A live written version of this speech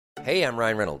Hey, I'm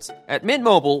Ryan Reynolds. At Mint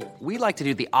Mobile, we like to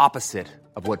do the opposite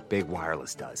of what Big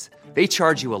Wireless does. They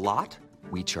charge you a lot,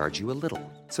 we charge you a little.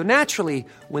 So naturally,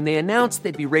 when they announced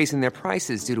they'd be raising their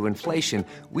prices due to inflation,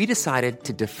 we decided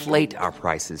to deflate our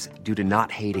prices due to not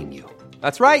hating you.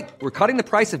 That's right. We're cutting the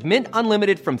price of Mint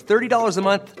Unlimited from $30 a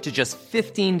month to just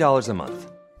 $15 a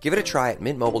month. Give it a try at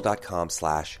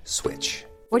mintmobile.com/switch.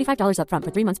 $45 up front for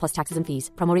 3 months plus taxes and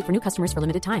fees. Promo rate for new customers for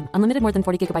limited time. Unlimited more than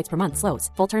 40 gigabytes per month. Slows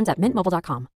full terms at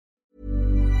mintmobile.com.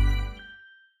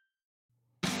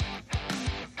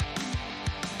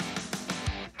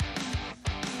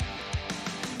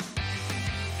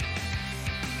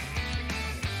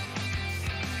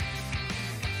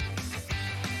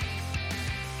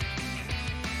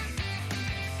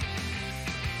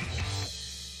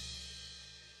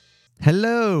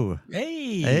 Hello.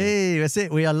 Hey, that's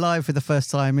it. We are live for the first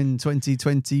time in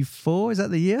 2024. Is that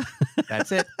the year?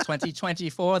 that's it.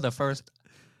 2024, the first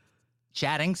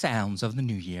chatting sounds of the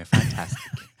new year. Fantastic.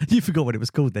 You forgot what it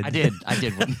was called then. I did. I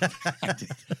did.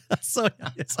 Sorry.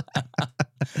 Yes.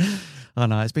 Oh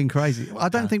no, it's been crazy. I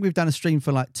don't think we've done a stream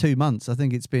for like 2 months. I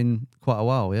think it's been quite a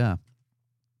while. Yeah.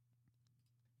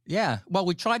 Yeah. Well,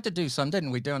 we tried to do some, didn't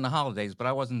we, during the holidays? But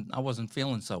I wasn't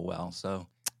feeling so well, so.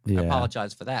 Yeah. I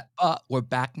apologize for that. But we're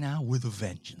back now with a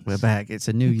vengeance. We're back. It's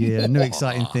a new year, new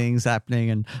exciting things happening.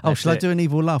 And shall I do an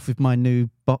evil laugh with my new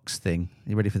box thing?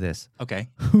 Are you ready for this? Okay.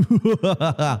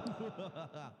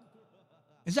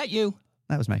 Is that you?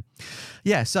 That was me.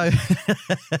 Yeah, so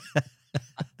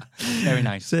very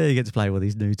nice. So you get to play with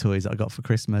these new toys that I got for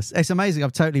Christmas. It's amazing.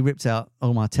 I've totally ripped out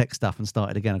all my tech stuff and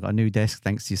started again. I've got a new desk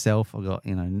thanks to yourself. I've got,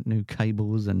 new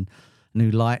cables and new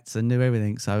lights and new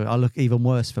everything. So I look even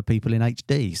worse for people in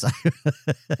HD. So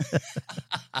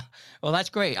well, that's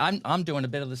great. I'm doing a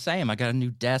bit of the same. I got a new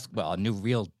desk, a new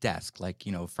real desk, like,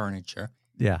 furniture.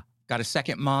 Yeah. Got a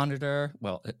second monitor.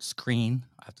 Well, screen,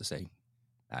 I have to say.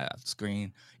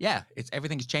 Screen. Yeah,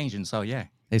 everything's changing. So yeah.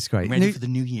 It's great. I'm ready for the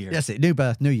new year. That's it. New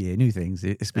birth, new year, new things.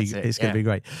 It's going to be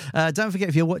great. Don't forget,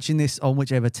 if you're watching this on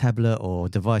whichever tablet or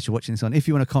device you're watching this on, if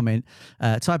you want to comment,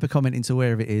 type a comment into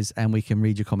wherever it is and we can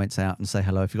read your comments out and say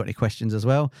hello. If you've got any questions as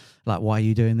well, like why are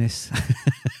you doing this?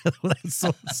 All that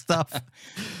sort of stuff.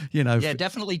 Yeah,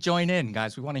 definitely join in,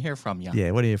 guys. We want to hear from you. Yeah,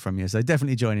 we want to hear from you. So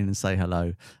definitely join in and say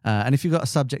hello. And if you've got a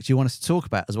subject you want us to talk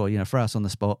about as well, for us on the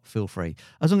spot, feel free.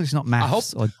 As long as it's not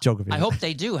maths or geography. I hope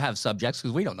they do have subjects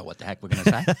because we don't know what the heck we're going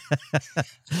to say.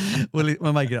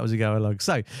 We'll make it up as we go along.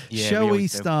 So, shall we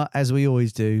start as we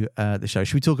always do the show?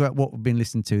 Should we talk about what we've been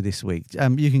listening to this week?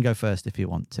 You can go first if you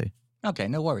want to. Okay,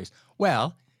 no worries.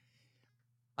 Well,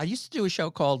 I used to do a show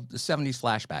called the 70s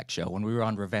Flashback Show when we were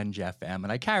on Revenge FM,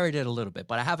 and I carried it a little bit,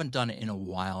 but I haven't done it in a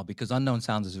while because Unknown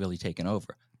Sounds has really taken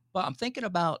over. But I'm thinking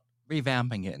about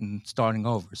revamping it and starting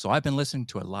over. So I've been listening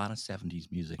to a lot of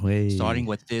 70s music, starting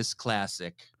with this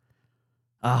classic.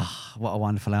 Ah, what a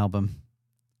wonderful album.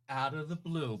 Out of the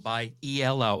Blue by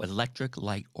ELO, Electric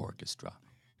Light Orchestra,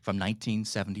 from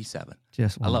 1977.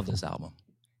 I love this album.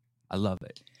 I love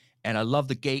it. And I love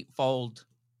the gatefold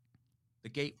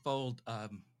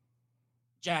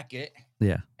jacket.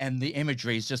 Yeah. And the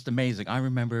imagery is just amazing. I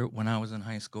remember when I was in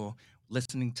high school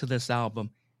listening to this album,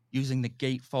 using the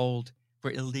gatefold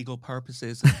for illegal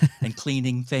purposes and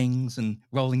cleaning things and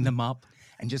rolling them up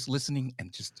and just listening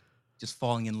and just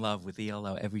falling in love with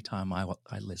ELO every time I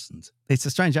listened. It's a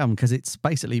strange album because it's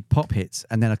basically pop hits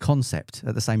and then a concept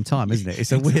at the same time, isn't it?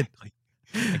 It's a weird.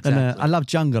 Exactly. And I love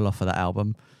Jungle off of that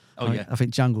album. Yeah. I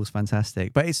think Jungle's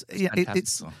fantastic, but it's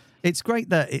great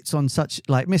that it's on such,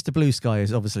 like, Mr. Blue Sky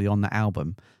is obviously on that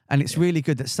album, and it's really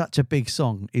good that such a big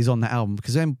song is on that album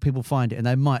because then people find it and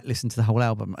they might listen to the whole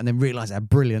album and then realise how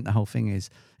brilliant the whole thing is.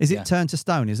 Is it Turn to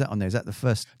Stone? Is that on there? Is that the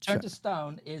first? Turn to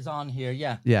Stone is on here,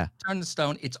 yeah. Yeah. Turn to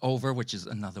Stone, It's Over, which is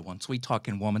another one. Sweet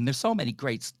Talking Woman. There's so many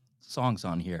great songs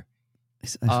on here.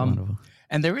 It's wonderful.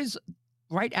 And there is,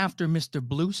 right after Mr.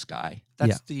 Blue Sky,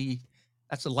 that's the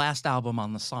last album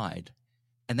on the side.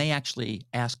 And they actually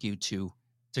ask you to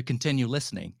continue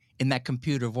listening. In that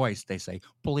computer voice, they say,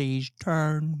 "Please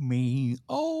turn me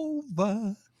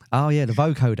over." Oh, yeah, the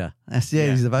vocoder. He's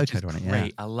the vocoder on it.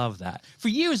 Great. Yeah. I love that. For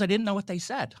years, I didn't know what they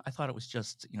said. I thought it was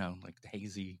just, like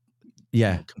hazy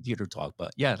computer talk.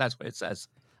 But yeah, that's what it says.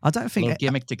 I don't think... A little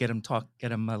gimmick to get them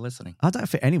listening. I don't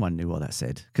think anyone knew what that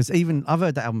said because even I've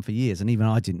heard that album for years and even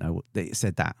I didn't know that it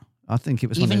said that. I think it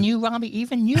was... Even you, Robbie?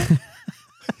 Even you?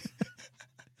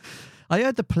 I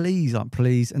heard the please, and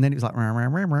then it was like, rah, rah,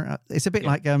 rah, rah. It's a bit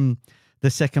like the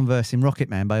second verse in Rocket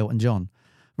Man by Elton John.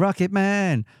 Rocket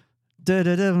Man. Da,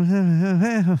 da, da,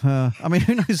 I mean,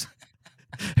 who knows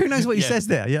Who knows what he says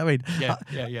there? You know what I mean?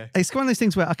 Yeah. It's one of those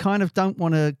things where I kind of don't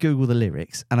want to Google the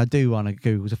lyrics, and I do want to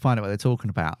Google to find out what they're talking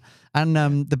about. And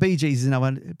the Bee Gees is another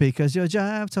one, because you're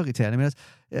just talking to him. I mean,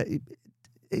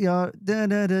 you're da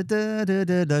da da da da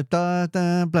da da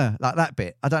da blah, like that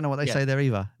bit. I don't know what they say there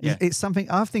either. Yeah. It's something.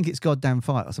 I think it's Goddamn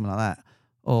Fight or something like that,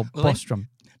 or Bostrom.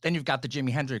 Then you've got the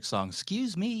Jimi Hendrix song,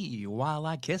 "Excuse Me While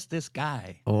I Kiss This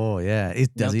Guy." Oh yeah,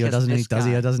 does he or kiss doesn't he? this Does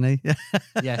he guy. or doesn't he?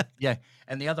 Yeah.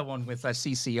 And the other one with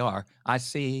CCR, "I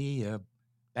see a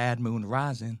bad moon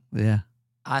rising. Yeah.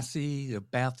 I see a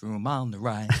bathroom on the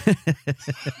right."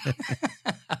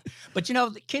 But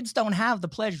the kids don't have the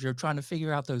pleasure of trying to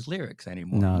figure out those lyrics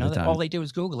anymore. No, they don't. All they do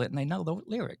is Google it, and they know the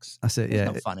lyrics. That's it. There's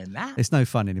Yeah, no fun in that. It's no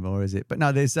fun anymore, is it? But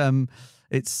no, there's really,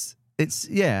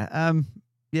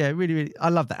 really. I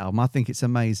love that album. I think it's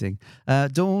amazing.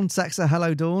 Dawn Saxa,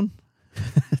 hello, Dawn.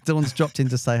 Dawn's dropped in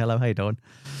to say hello. Hey, Dawn.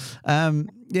 Dawn,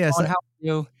 how are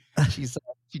you?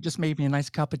 She just made me a nice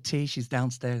cup of tea. She's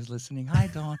downstairs listening. Hi,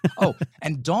 Dawn. Oh,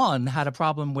 and Dawn had a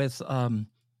problem with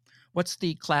what's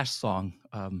the Clash song?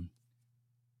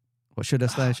 What, Should I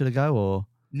Stay or Should I Go? Or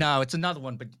no, it's another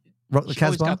one, but Rock the she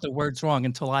always Casbah? got the words wrong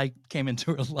until I came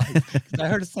into her life. 'Cause I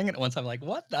heard her sing it once. I'm like,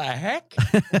 what the heck?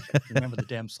 I can't remember the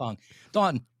damn song.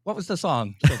 Dawn, what was the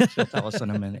song? She'll tell us in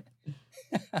a minute.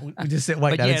 We just sit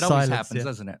wait But down yeah, in it always silence. happens,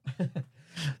 doesn't it?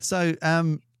 So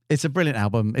it's a brilliant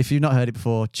album. If you've not heard it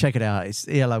before, check it out. It's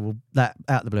ELO that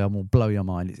Out the Blue album will blow your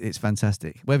mind. It's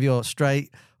fantastic. Whether you're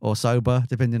straight or sober,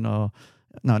 depending on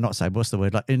not sober. What's the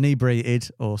word? Like inebriated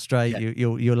or straight,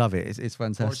 you'll love it. It's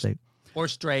fantastic. Or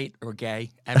straight or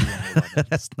gay. Everyone will love it.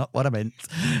 That's not what I meant.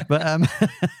 But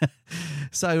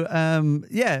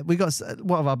we got.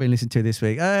 What have I been listening to this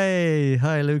week? Hey,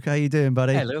 hi Luke, how you doing,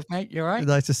 buddy? Hey, Luke, mate, you all right?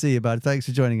 Nice to see you, bud. Thanks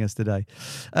for joining us today.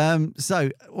 So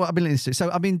what I've been listening to.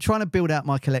 So I've been trying to build out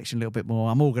my collection a little bit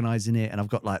more. I'm organising it, and I've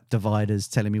got like dividers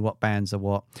telling me what bands are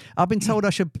what. I've been told I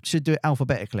should do it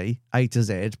alphabetically, A to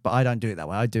Z, but I don't do it that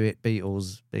way. I do it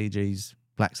Beatles, Bee Gees,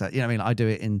 Black Sabbath. You know what I mean? I do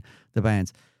it in the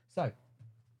bands. So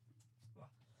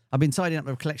I've been tidying up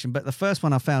my collection, but the first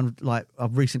one I found, like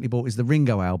I've recently bought, is the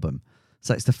Ringo album.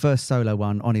 So it's the first solo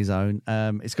one on his own.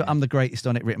 It's got "I'm the Greatest"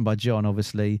 on it, written by John,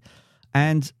 obviously.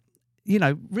 And,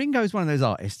 Ringo is one of those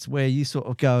artists where you sort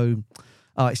of go,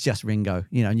 oh, it's just Ringo,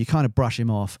 and you kind of brush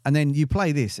him off. And then you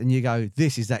play this and you go,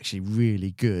 this is actually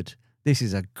really good. This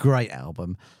is a great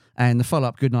album. And the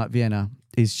follow-up, Goodnight Vienna,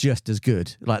 is just as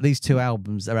good. Like, these two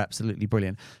albums are absolutely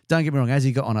brilliant. Don't get me wrong, as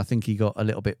he got on, I think he got a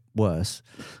little bit worse.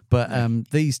 But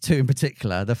these two in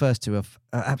particular, the first two are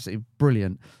absolutely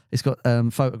brilliant. It's got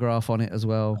Photograph on it as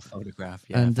well. A Photograph,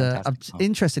 yeah. And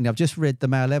Interesting. I've just read the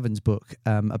Mal Evans book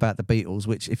about the Beatles,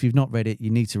 which if you've not read it, you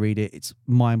need to read it. It's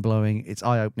mind-blowing. It's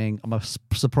eye-opening. I'm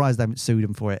surprised they haven't sued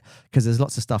him for it, because there's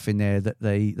lots of stuff in there that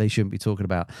they shouldn't be talking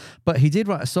about. But he did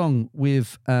write a song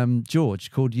with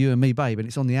George called "You and Me, Babe," and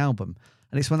it's on the album.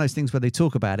 And it's one of those things where they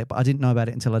talk about it, but I didn't know about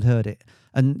it until I'd heard it.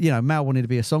 And, Mal wanted to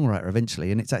be a songwriter eventually,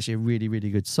 and it's actually a really, really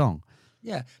good song.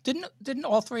 Yeah. Didn't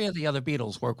all three of the other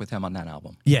Beatles work with him on that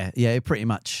album? Yeah, pretty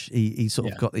much. He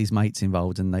sort of got these mates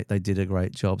involved, and they did a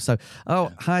great job. So,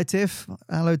 hi, Tiff.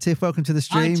 Hello, Tiff. Welcome to the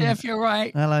stream. Hi, Tiff. You're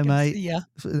right. Hello, Good to mate. see ya.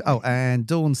 Oh, and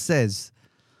Dawn says,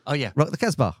 oh, yeah. Rock the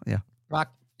Casbah. Yeah.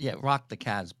 Rock the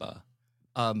Casbah.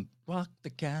 Rock the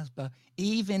Casbah,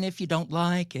 even if you don't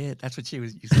like it. That's what she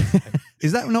was using.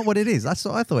 Is that not what it is? That's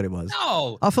what I thought it was.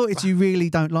 No. I thought it's "you really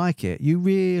don't like it." You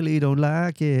really don't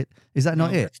like it. Is that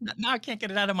not it? Now I can't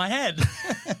get it out of my head.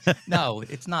 No,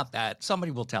 it's not that.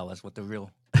 Somebody will tell us what the real.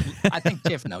 I think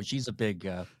Tiff knows. She's a big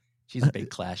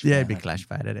Clash fan. Yeah, big Clash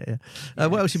fan, isn't it? Yeah.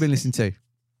 What else you been listening to?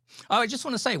 Oh, I just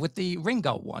want to say, with the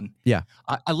Ringo one, Yeah,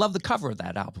 I love the cover of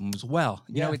that album as well.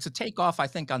 You know, it's a takeoff, I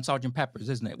think, on Sgt. Pepper's,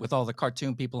 isn't it? With all the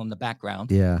cartoon people in the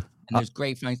background. yeah. And there's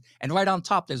great things. And right on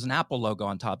top, there's an Apple logo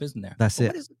on top, isn't there? That's it.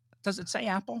 What is it? Does it say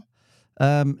Apple?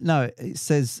 No, it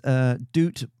says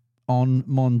 "Doute on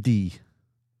Mondi."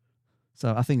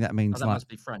 So I think that means that must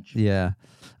be French. Yeah,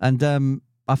 and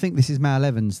I think this is Mal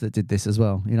Evans that did this as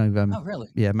well. Oh, really?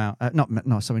 Yeah, Mal. Not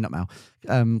Mal.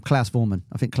 Klaus Vormann.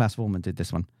 I think Klaus Vormann did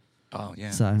this one. Oh,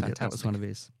 yeah. So Fantastic. that was one of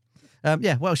his. What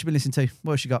else you been listening to?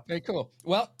 What else you got? Very cool.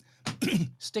 Well,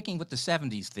 sticking with the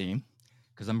 70s theme,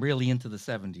 because I'm really into the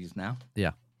 70s now.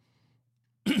 Yeah.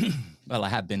 Well, I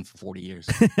have been for 40 years.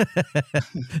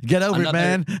 Get over it,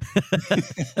 man.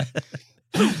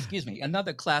 Excuse me.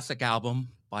 Another classic album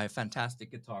by a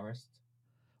fantastic guitarist.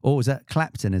 Oh, is that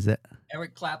Clapton, is it?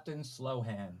 Eric Clapton, Slow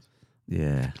Hand.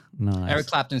 Yeah, nice. Eric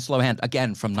Clapton, Slow Hand,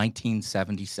 again, from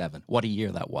 1977. What a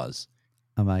year that was.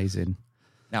 Amazing.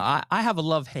 Now, I have a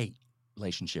love-hate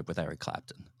relationship with Eric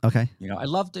Clapton. Okay. You know, I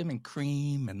loved him in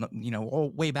Cream and, you know, all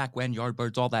way back when,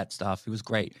 Yardbirds, all that stuff. He was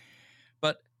great.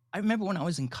 But I remember when I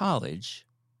was in college,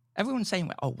 everyone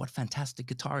saying, oh, what fantastic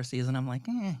guitarist he is. And I'm like,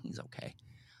 he's okay.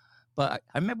 But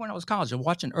I remember when I was in college, I was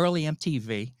watching early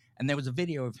MTV, and there was a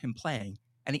video of him playing,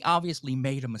 and he obviously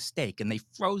made a mistake, and they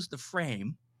froze the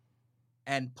frame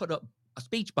and put a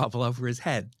speech bubble over his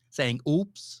head saying,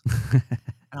 oops.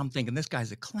 And I'm thinking, this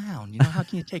guy's a clown. You know, how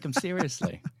can you take him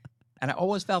seriously? And I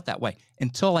always felt that way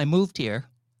until I moved here.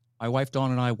 My wife,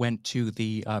 Dawn, and I went to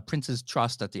the Prince's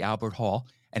Trust at the Albert Hall,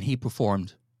 and he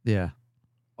performed. Yeah.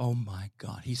 Oh, my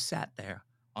God. He sat there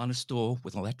on a stool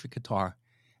with an electric guitar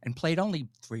and played only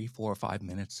 3, 4, or 5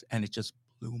 minutes, and it just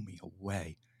blew me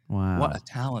away. Wow. What a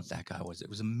talent that guy was. It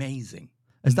was amazing.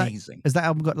 Has amazing. That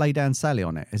album got Lay Down Sally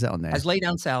on it? Is that on there? Has Lay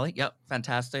Down Sally. Yep,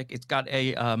 fantastic. It's got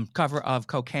a cover of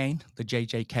Cocaine, the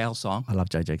J.J. Cale song. I love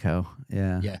J.J. Cale.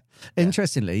 Yeah. Yeah.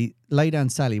 Interestingly, Lay Down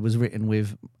Sally was written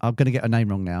with, I'm going to get her name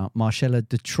wrong now, Marcella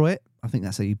Detroit. I think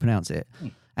that's how you pronounce it.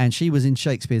 And she was in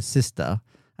Shakespeare's Sister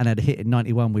and had a hit in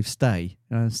 91 with Stay.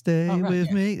 Stay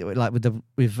with me. Like with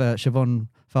Siobhan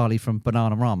Farley from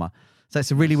Bananarama. So it's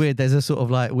a really weird, there's a sort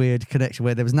of like weird connection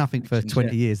where there was nothing for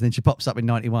 20 years. And then she pops up in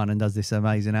 91 and does this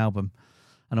amazing album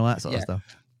and all that sort of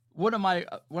stuff. One of my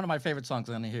favorite songs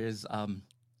on here is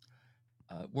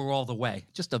We're All the Way.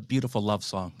 Just a beautiful love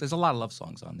song. There's a lot of love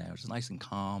songs on there. It's nice and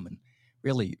calm and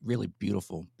really, really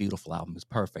beautiful, beautiful album. It's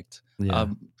perfect. Yeah.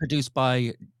 Produced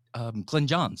by Glenn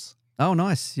Johns. Oh,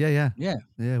 nice. Yeah. Yeah.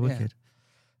 Yeah, wicked.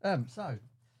 I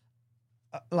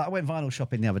went vinyl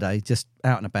shopping the other day, just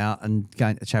out and about and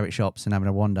going to charity shops and having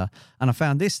a wander. And I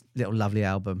found this little lovely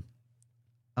album,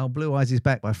 Oh, Blue Eyes Is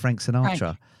Back by Frank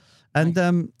Sinatra.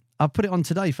 And I put it on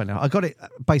today for now. I got it,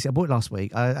 basically, I bought it last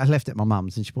week. I left it at my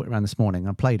mum's and she brought it around this morning.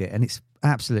 I played it and it's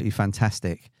absolutely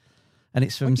fantastic. And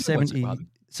it's from 70.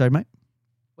 Sorry, mate?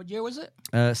 What year was it?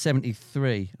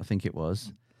 73, I think it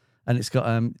was. And it's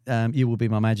got You Will Be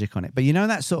My Magic on it. But you know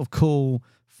that sort of cool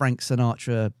Frank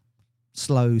Sinatra,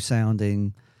 slow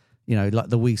sounding, you know, like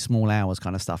the Wee Small Hours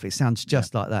kind of stuff. It sounds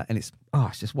just like that. And it's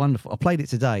just wonderful. I played it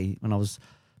today when I was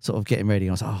sort of getting ready.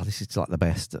 I was like, this is like the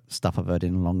best stuff I've heard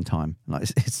in a long time. Like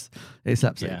it's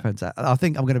absolutely fantastic. I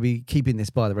think I'm going to be keeping this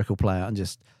by the record player and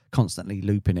just constantly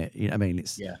looping it. You know what I mean?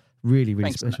 It's really,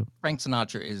 really special. Frank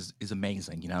Sinatra is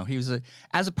amazing. You know, he was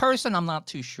as a person, I'm not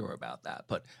too sure about that,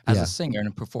 but as a singer and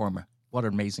a performer, what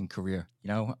an amazing career, you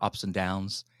know, ups and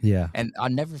downs. Yeah. And I'll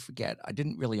never forget, I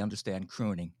didn't really understand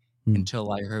crooning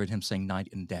until I heard him sing Night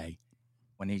and Day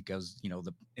when he goes, you know,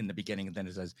 in the beginning, and then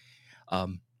it says,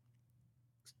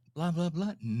 blah, blah,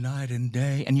 blah, night and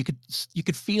day. And you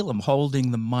could feel him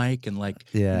holding the mic and like,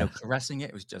 you know, caressing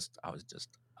it. It was just, I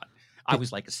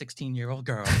was like a 16-year-old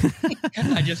girl.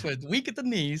 I just was weak at the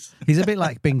knees. He's a bit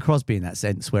like Bing Crosby in that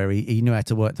sense, where he knew how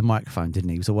to work the microphone, didn't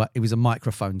he? He was a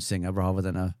microphone singer rather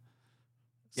than a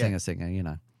singer, you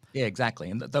know. Yeah, exactly.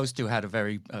 And those two had a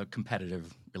very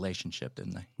competitive relationship,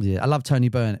 didn't they? Yeah, I love Tony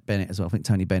Bennett as well. I think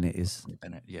Tony Bennett is...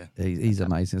 He's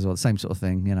amazing as well. Same sort of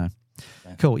thing, you know.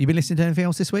 Yeah. Cool. You been listening to anything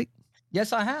else this week?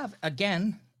 Yes, I have.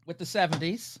 Again, with the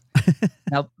 70s.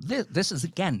 Now, this is,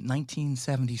 again,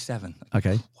 1977.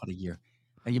 Okay. What a year.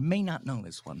 Now, you may not know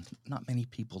this one. Not many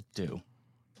people do,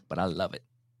 but I love it.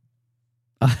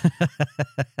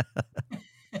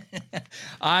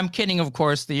 I'm kidding, of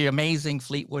course. The amazing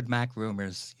Fleetwood Mac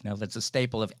Rumors. You know, that's a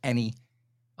staple of any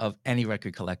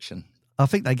record collection. I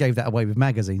think they gave that away with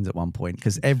magazines at one point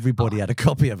because everybody had a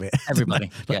copy of it. Everybody,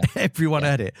 everyone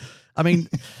had it. I mean,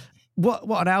 what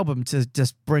an album to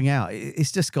just bring out.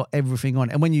 It's just got everything on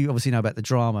it. And when you obviously know about the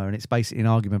drama, and it's basically an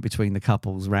argument between the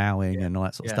couples rowing and all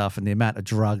that sort of stuff, and the amount of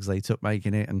drugs they took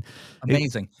making it, and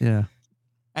amazing. Yeah.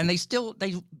 And they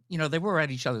were at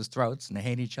each other's throats and they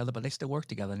hated each other, but they still worked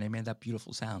together and they made that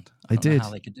beautiful sound. I don't know how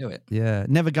they could do it. Yeah.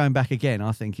 Never Going Back Again,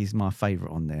 I think, is my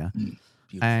favourite on there.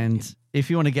 And if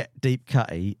you want to get deep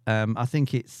cutty, I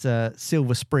think it's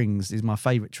Silver Springs is my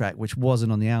favourite track, which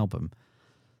wasn't on the album.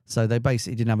 So they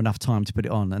basically didn't have enough time to put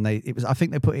it on. And I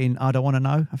think they put in I Don't Want to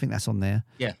Know. I think that's on there.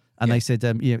 Yeah. And they said,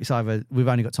 it's either we've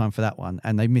only got time for that one,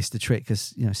 and they missed the trick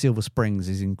because Silver Springs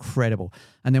is incredible.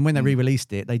 And then when they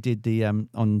re-released it, they did the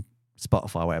on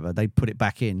Spotify or whatever, they put it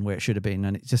back in where it should have been,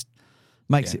 and it just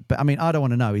makes it. But I mean, I Don't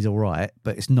Want to Know is all right,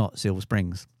 but it's not Silver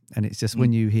Springs, and it's just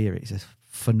when you hear it, it's just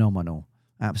phenomenal,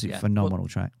 absolutely phenomenal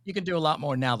track. You can do a lot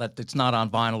more now that it's not on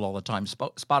vinyl all the time.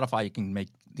 Spotify, you can make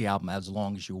the album as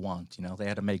long as you want. You know, they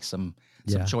had to make some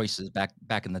choices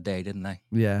back in the day, didn't they?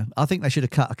 Yeah, I think they should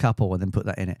have cut a couple and then put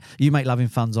that in it. You Make Loving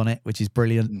Fun's on it, which is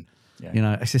brilliant. Yeah. You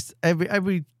know, it's just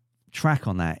every track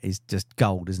on that is just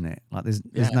gold, isn't it? Like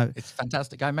there's no. It's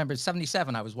fantastic. I remember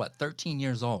 77. I was 13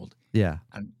 years old. Yeah.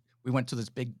 And we went to this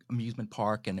big amusement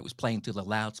park, and it was playing through the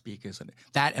loudspeakers, and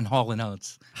that and Hall &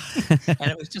 Oates.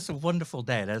 And it was just a wonderful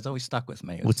day. That has always stuck with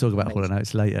me. We'll talk about Hall &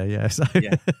 Oates later, yeah. So.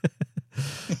 Yeah.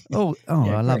 Yeah,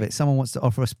 I love it. Someone wants to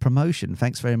offer us promotion.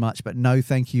 Thanks very much, but no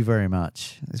thank you very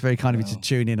much. It's very kind of you to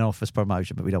tune in and offer us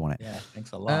promotion, but we don't want it. Yeah,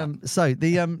 thanks a lot. So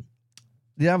the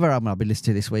other album I've been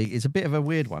listening to this week is a bit of a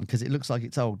weird one because it looks like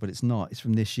it's old, but it's not. It's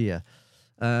from this year.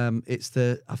 It's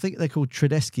I think they're called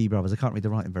Tredeschi Brothers. I can't read the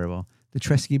writing very well. The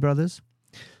Tredeschi Brothers.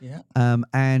 Yeah.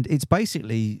 And it's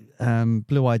basically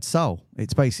blue-eyed soul.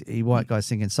 It's basically white guys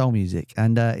singing soul music,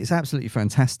 and it's absolutely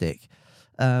fantastic.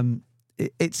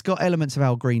 It's got elements of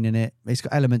Al Green in it. It's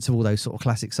got elements of all those sort of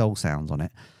classic soul sounds on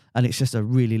it. And it's just a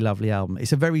really lovely album.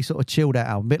 It's a very sort of chilled out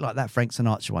album, a bit like that Frank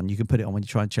Sinatra one. You can put it on when you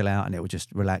try and chill out and it will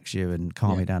just relax you and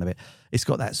calm you down a bit. It's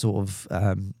got that sort of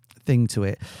thing to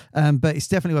it. But it's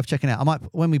definitely worth checking out.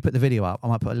 When we put the video up, I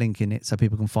might put a link in it so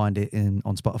people can find it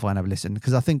on Spotify and have a listen.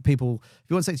 Because I think people, if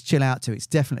you want something to chill out to, it's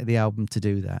definitely the album to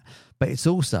do that. But it's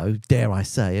also, dare I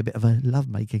say, a bit of a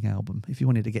lovemaking album. If you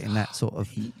wanted to get in that sort of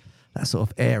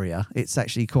area, it's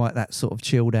actually quite that sort of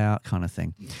chilled out kind of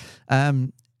thing.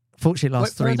 Fortunately, it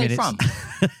lasts 3 minutes.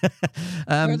 Where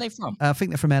are they from? I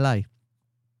think they're from LA.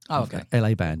 Oh, okay.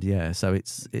 LA band, yeah. So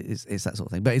it's that sort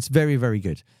of thing. But it's very, very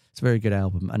good. It's a very good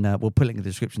album. And we'll put a link in the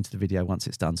description to the video once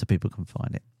it's done so people can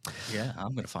find it. Yeah,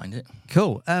 I'm going to find it.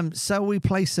 Cool. So we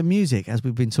play some music as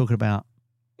we've been talking about.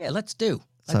 Yeah, let's do.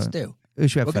 Who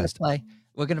should we have first?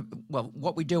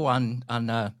 What we do on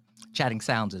Chatting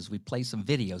Sounds is we play some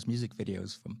videos, music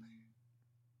videos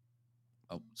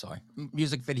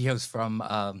from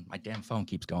my damn phone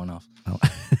keeps going off. Oh.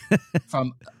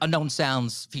 From Unknown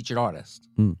Sounds featured artists.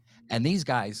 And these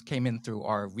guys came in through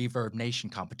our Reverb Nation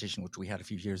competition, which we had a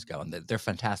few years ago, and they're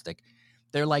fantastic.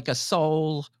 They're like a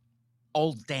soul,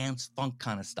 old dance, funk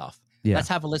kind of stuff. Yeah. Let's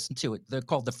have a listen to it. They're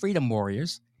called the Freedom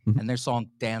Warriors, and their song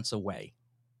Dance Away.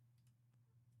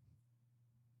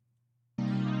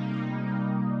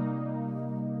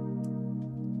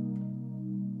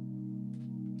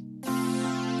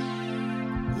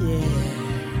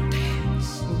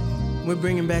 We're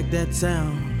bringing back that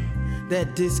sound,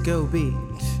 that disco beat,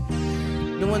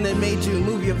 the one that made you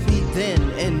move your feet then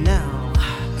and now.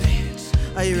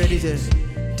 Are you ready to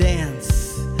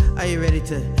dance? Are you ready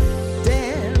to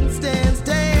dance, dance,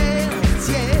 dance?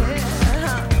 Yeah.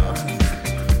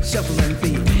 Shuffling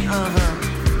feet.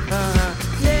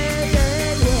 Yeah.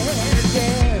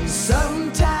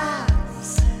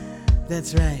 Sometimes,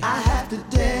 that's right, I have to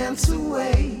dance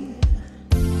away.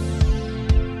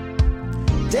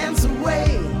 Dance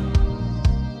away,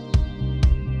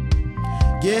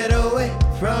 get away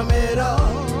from it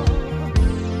all.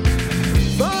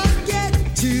 Forget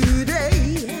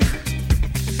today,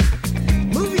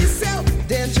 move yourself,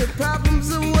 dance your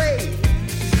problems away.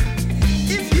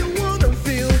 If you wanna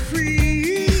feel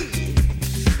free,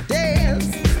 dance,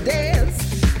 dance,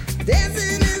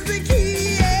 dancing is the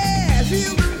key. Yeah,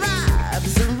 feel the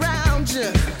vibes around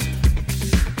you,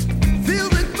 feel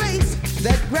the grace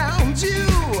that grounds you.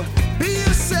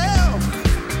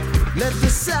 Let the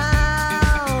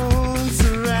sound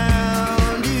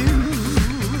surround you.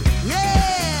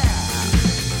 Yeah.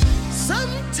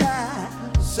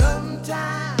 Sometimes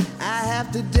I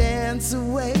have to dance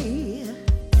away.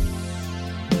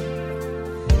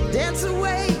 Dance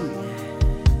away.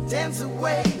 Dance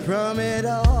away from it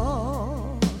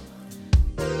all.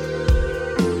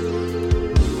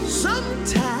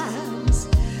 Sometimes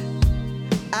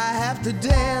I have to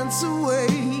dance away.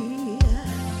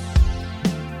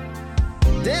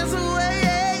 Dance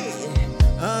away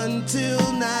until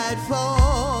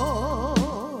nightfall.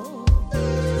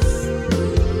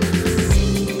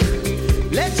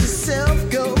 Let yourself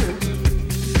go.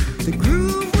 The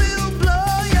groove will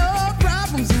blow your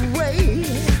problems away.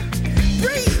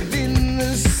 Breathe in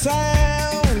the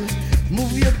sound.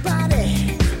 Move your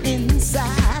body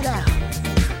inside out.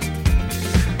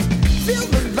 Feel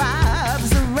the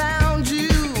vibes around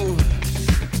you.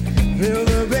 Feel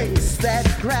the bass that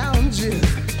grounds you.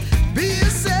 Be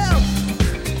yourself,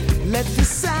 let the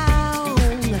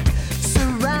sound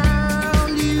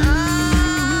surround you.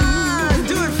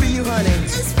 Do it for you, honey.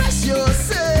 Express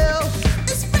yourself,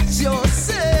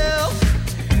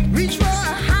 reach for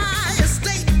a higher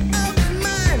state of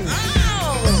mind.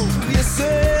 Move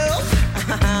yourself,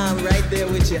 right there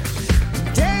with you.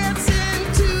 Dancing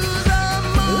to the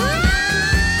morning.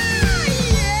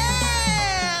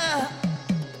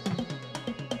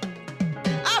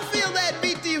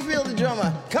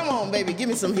 Drummer, come on, baby, give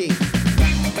me some heat.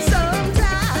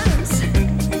 Sometimes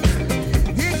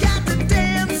you got to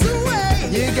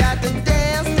You got to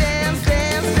dance, dance,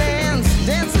 dance, dance,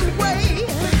 dance away.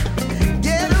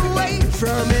 Get away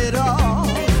from it all.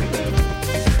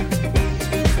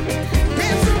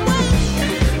 Dance away.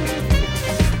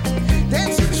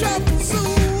 Dance your troubles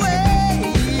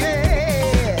away.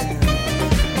 Yeah.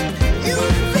 You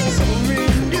feel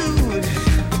renewed.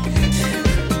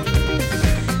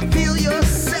 Feel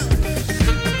yourself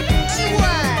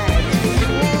unwind. You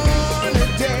wanna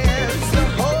dance the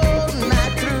whole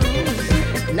night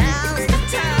through. Now's the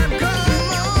time, come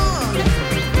on,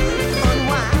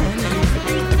 unwind.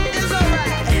 It's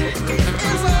alright,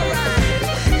 it's alright,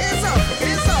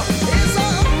 it's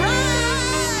alright.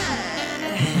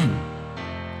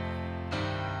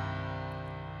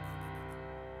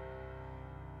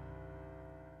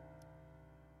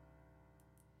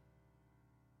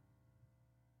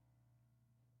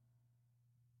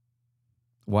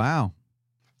 Wow.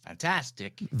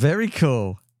 Fantastic. Very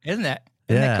cool. Isn't it?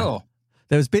 Isn't Yeah. it cool?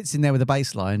 There was bits in there with the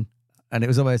bass line, and it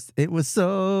was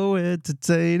so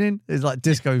entertaining. It was like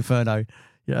Disco Inferno.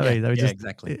 You know what I mean? They were yeah, just,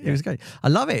 exactly. It was great. I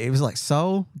love it. It was like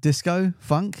soul, disco,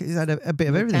 funk. It had a bit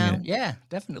of everything in it. Yeah,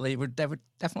 definitely. They would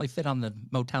definitely fit on the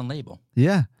Motown label.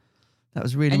 Yeah. That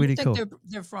was really, And really you cool. think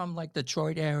they're from like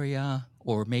Detroit area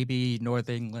or maybe North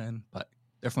England, but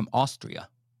they're from Austria.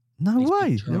 No They speak way.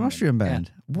 They're German. Austrian Yeah.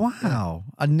 band. Wow.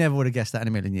 I never would have guessed that in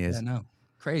a million years. Yeah, no.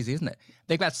 Crazy, isn't it?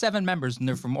 They've got 7 members and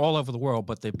they're from all over the world,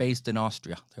 but they're based in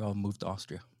Austria. They all moved to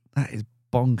Austria. That is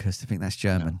bonkers to think that's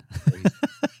German. Crazy.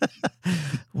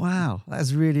 Wow.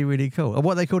 That's really, really cool. And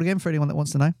what are they called again for anyone that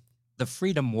wants to know? The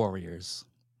Freedom Warriors.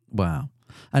 Wow.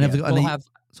 And have Yeah, they got we'll any... have,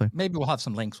 Sorry. maybe we'll have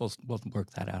some links. We'll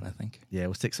work that out, I think. Yeah,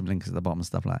 we'll stick some links at the bottom and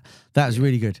stuff like that. That was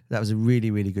really good. That was a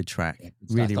really, really good track. So I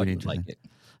Really, thought really you'd interesting. like it.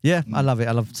 Yeah, I love it.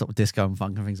 I love sort of disco and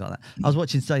funk and things like that. I was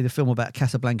watching today the film about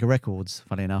Casablanca Records,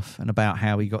 funny enough, and about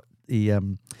how he got the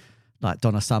like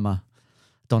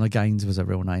Donna Gaines was her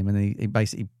real name, and he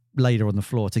basically laid her on the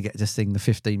floor to get to sing the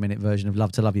 15-minute version of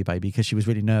Love to Love You Baby because she was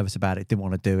really nervous about it, didn't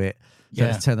want to do it. So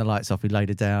Yeah. to turn the lights off, he laid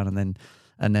her down, and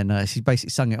then she basically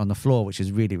sung it on the floor, which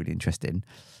was really, really interesting.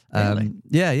 Really?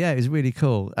 Yeah, it was really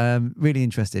cool. Really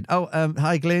interesting. Oh,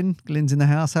 hi, Glyn. Glyn's in the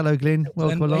house. Hello, Glyn.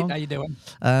 Welcome Glenn, along. how you doing?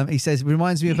 He says,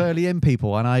 reminds me of early M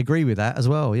people, and I agree with that as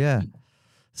well, yeah.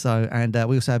 So, and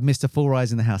we also have Mr. Full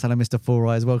Rise in the house. Hello, Mr. Full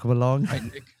Rise. Welcome along. Hi,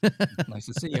 Nick. Nice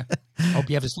to see you. Hope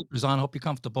you have the slippers on. Hope you're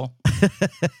comfortable.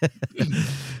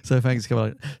 So thanks for coming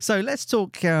on. So let's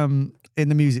talk in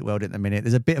the music world at the minute.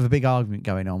 There's a bit of a big argument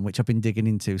going on, which I've been digging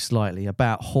into slightly,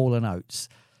 about Hall & Oates.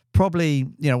 Probably,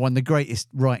 one of the greatest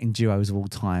writing duos of all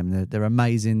time. They're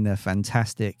amazing. They're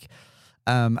fantastic.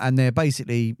 And they're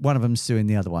basically, one of them suing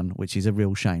the other one, which is a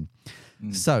real shame.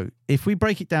 So if we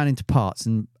break it down into parts,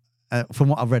 and from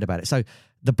what I've read about it, so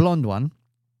the blonde one,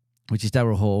 which is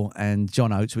Daryl Hall, and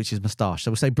John Oates, which is Moustache.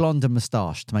 So we'll say Blonde and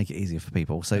Moustache to make it easier for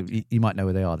people. So you might know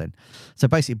where they are then. So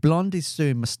basically, Blonde is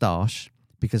suing Moustache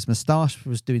because Moustache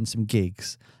was doing some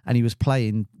gigs and he was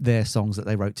playing their songs that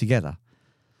they wrote together.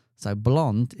 So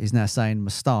Blonde is now saying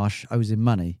Moustache owes him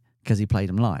money because he played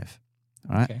them live.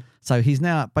 All right. Okay. So he's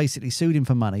now basically sued him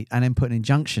for money and then put an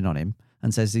injunction on him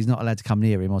and says he's not allowed to come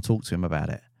near him or talk to him about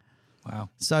it. Wow.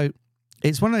 So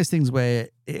it's one of those things where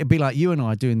it'd be like you and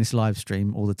I doing this live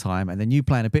stream all the time, and then you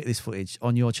playing a bit of this footage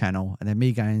on your channel, and then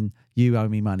me going, you owe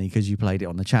me money because you played it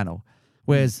on the channel.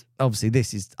 Whereas obviously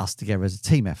this is us together as a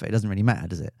team effort. It doesn't really matter,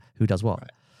 does it? Who does what?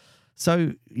 Right.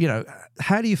 So,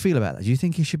 how do you feel about that? Do you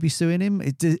think he should be suing him?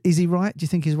 Is he right? Do you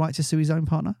think he's right to sue his own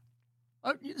partner?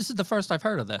 This is the first I've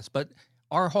heard of this, but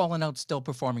are Hall & Oates still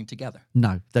performing together?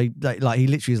 No, they like, he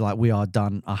literally is like, we are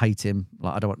done. I hate him.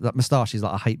 Like, I don't want that. Moustache is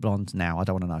like, I hate Blonde now. I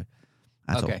don't want to know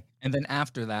at all. Okay. And then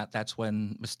after that, that's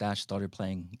when Moustache started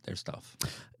playing their stuff.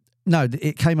 No,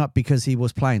 it came up because he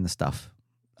was playing the stuff.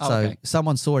 Oh, So okay.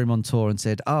 someone saw him on tour and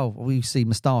said, oh, we see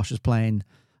Moustache was playing,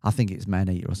 I think it's Man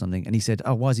Eater or something. And he said,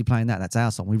 oh, why is he playing that? That's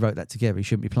our song. We wrote that together. He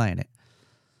shouldn't be playing it.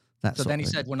 So then he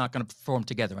said, we're not going to perform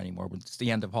together anymore. It's the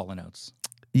end of Hall & Oates.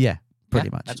 Yeah, pretty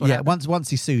Yeah, much. that's what Yeah, happened. once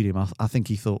he sued him, I think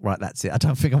he thought, right, that's it. I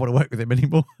don't think I want to work with him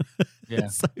anymore. Yeah.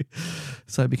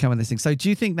 So it became one of these things. So do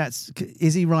you think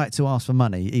is he right to ask for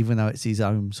money, even though it's his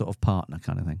own sort of partner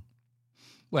kind of thing?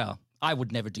 Well, I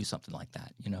would never do something like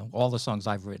that. All the songs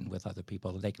I've written with other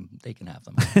people, they can have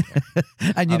them.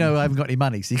 And I haven't got any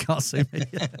money, so you can't sue me.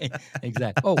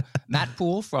 Exactly. Oh, Matt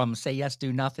Poole from Say Yes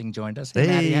Do Nothing joined us. Matty,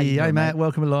 how you Hey, doing, Matt,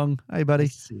 welcome along. Hey, buddy.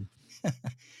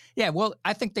 Yeah, well,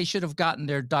 I think they should have gotten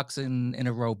their ducks in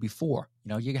a row before.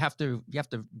 You have to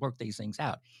work these things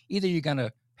out. Either you're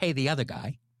gonna pay the other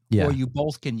guy, Yeah. or you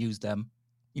both can use them,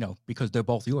 because they're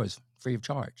both yours, free of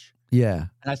charge. Yeah.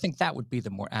 And I think that would be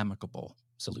the more amicable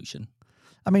solution.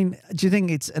 I mean, do you think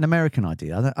it's an American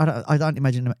idea? I don't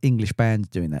imagine English bands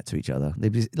doing that to each other.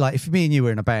 They'd be, like, if me and you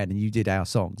were in a band and you did our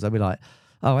songs, I'd be like,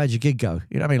 oh, how'd your gig go?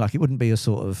 You know what I mean? Like, it wouldn't be a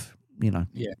sort of, you know,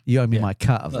 you owe me my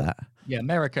cut of that. Yeah,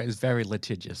 America is very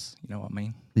litigious. You know what I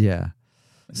mean? Yeah.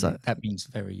 So that means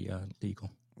very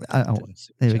legal.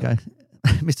 There we go.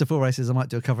 Mr. Foray says I might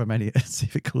do a cover of Many and see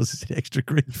if it causes any extra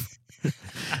grief.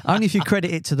 Only if you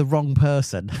credit it to the wrong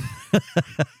person.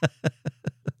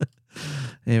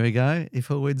 Here we go. If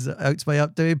Hall wins, Oates Bay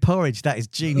up doing porridge. That is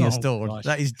genius, Dawn. Gosh.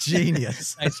 That is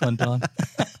genius. Nice one, Dawn.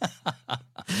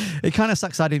 It kind of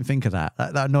sucks I didn't think of that.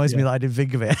 That annoys me that I didn't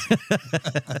think of it.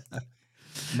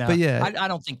 No, but yeah, I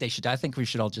don't think they should. I think we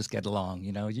should all just get along.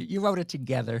 You know, you wrote it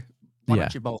together. Why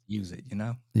don't you both use it? You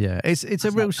know. Yeah, it's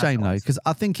a real shame though, because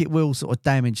I think it will sort of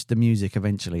damage the music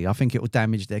eventually. I think it will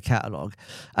damage their catalogue,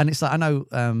 and it's like I know,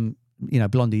 you know,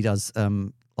 Blondie does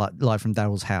like Live from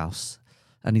Daryl's House.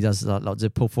 And he does like to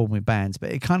perform with bands,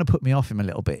 but it kind of put me off him a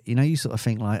little bit. You know, you sort of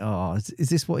think like, oh, is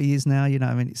this what he is now? You know,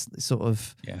 I mean, it's sort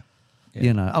of,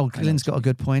 you know. Oh, Glenn's got a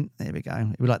good point. There we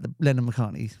go. We like the Lennon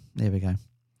McCartney. There we go.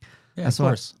 Yeah, of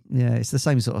course. Yeah, it's the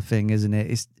same sort of thing, isn't it?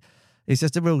 It's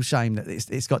just a real shame that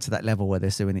it's got to that level where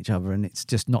they're suing each other, and it's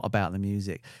just not about the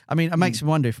music. I mean, it makes me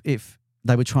wonder if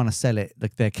they were trying to sell it,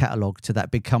 their catalogue, to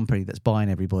that big company that's buying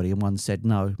everybody, and one said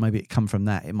no. Maybe it come from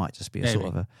that. It might just be a sort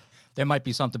of a. There might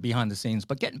be something behind the scenes.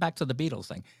 But getting back to the Beatles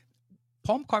thing,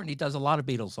 Paul McCartney does a lot of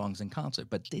Beatles songs in concert,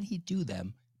 but did he do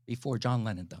them before John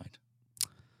Lennon died?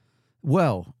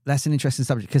 Well, that's an interesting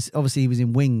subject, because obviously he was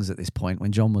in Wings at this point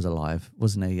when John was alive,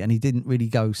 wasn't he? And he didn't really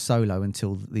go solo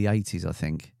until the 80s, I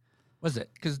think. Was it?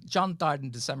 Because John died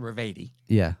in December of 80.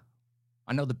 Yeah.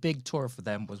 I know the big tour for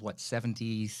them was,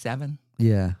 77?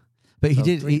 Yeah. But he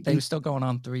did... They were still going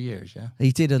on 3 years, yeah?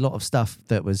 He did a lot of stuff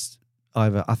that was...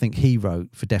 Either I think he wrote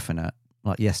for definite,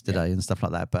 like Yesterday and stuff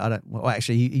like that. But I don't. Well,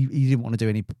 actually, he didn't want to do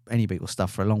any Beatles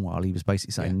stuff for a long while. He was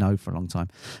basically saying no for a long time.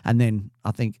 And then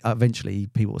I think eventually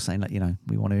people were saying, like, you know,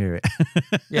 we want to hear it.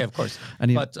 Yeah, of course.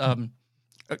 But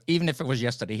even if it was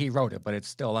Yesterday, he wrote it, but it's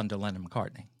still under Lennon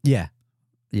McCartney. Yeah,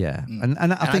 yeah. And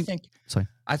I think sorry.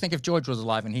 I think if George was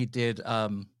alive and he did,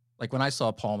 like when I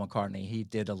saw Paul McCartney, he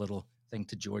did a little thing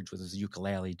to George with his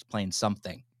ukulele playing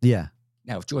something. Yeah.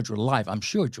 Now, if George were alive, I'm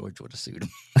sure George would have sued him.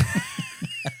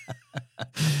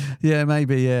 Yeah,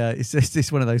 maybe. Yeah,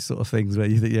 it's one of those sort of things where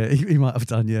you think, yeah, he might have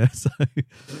done. Yeah, so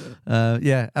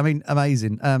yeah, I mean,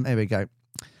 amazing. Here we go.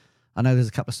 I know there's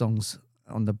a couple of songs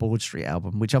on the Broad Street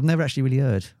album which I've never actually really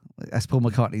heard. That's Paul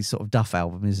McCartney's sort of Duff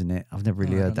album, isn't it? I've never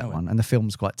really heard that one, and the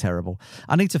film's quite terrible.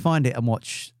 I need to find it and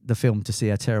watch the film to see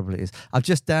how terrible it is. I've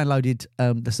just downloaded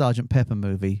the Sgt. Pepper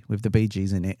movie with the Bee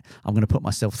Gees in it. I'm going to put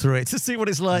myself through it to see what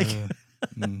it's like.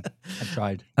 I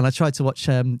tried. And I tried to watch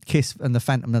Kiss and the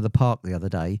Phantom of the Park the other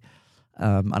day.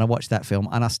 And I watched that film,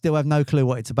 and I still have no clue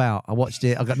what it's about. I watched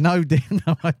it. I've got no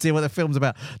idea what the film's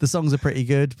about. The songs are pretty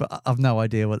good, but I've no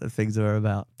idea what the things are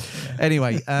about.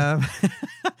 Anyway,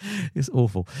 it's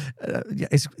awful.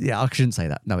 I shouldn't say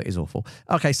that. No, it is awful.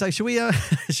 Okay, so should we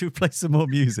play some more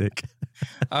music?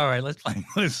 All right, let's play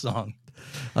another song.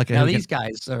 Okay. Now these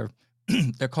guys are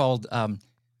they're called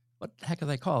what the heck are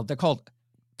they called? They're called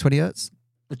 20 Hertz.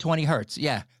 The 20 Hertz,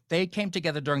 yeah. They came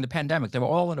together during the pandemic. They were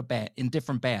all in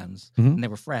different bands, and they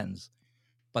were friends,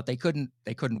 but they couldn't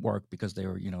work because they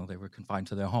were confined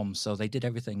to their homes. So they did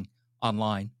everything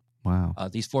online. Wow.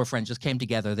 These four friends just came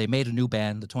together. They made a new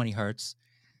band, the 20 Hertz.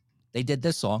 They did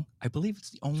this song. I believe it's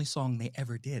the only song they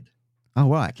ever did. Oh,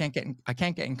 right. I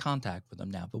can't get in contact with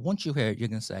them now. But once you hear it, you're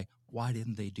gonna say, why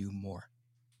didn't they do more?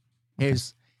 Okay.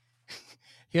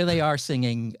 Here they are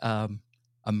singing "A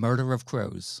Murder of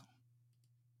Crows."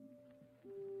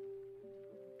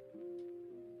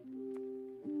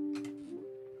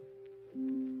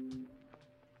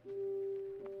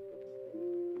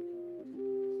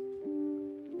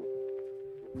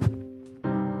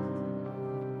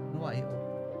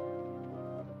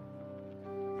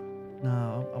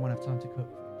 No, I won't have time to cook.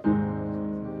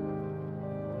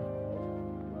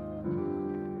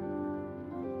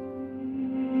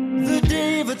 The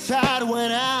day the tide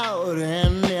went out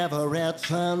and never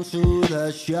returned to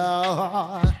the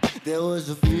shore, there was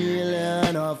a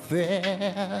feeling of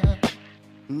fear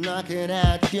knocking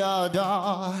at your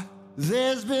door.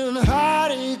 There's been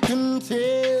heartache and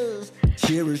tears.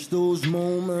 Cherish those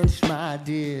moments, my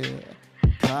dear,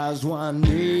 'cause one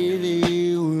day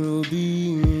they will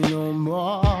be no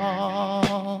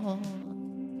more.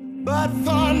 But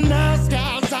for now,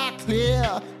 skies are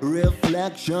clear.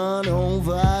 Reflection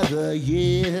over the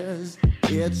years.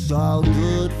 It's all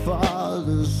good for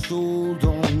the soul,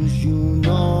 don't you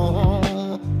know?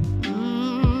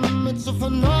 It's a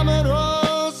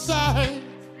phenomenal sight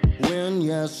when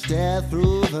you stare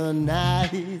through the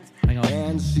night Hang on.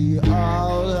 and see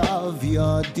all of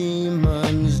your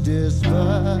demons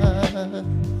disperse.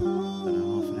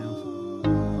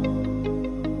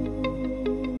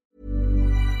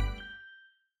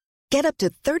 Get up to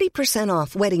 30%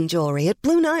 off wedding jewelry at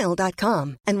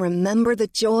BlueNile.com and remember the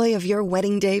joy of your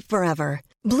wedding day forever.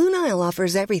 Blue Nile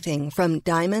offers everything from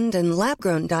diamond and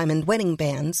lab-grown diamond wedding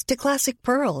bands to classic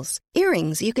pearls,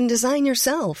 earrings you can design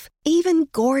yourself, even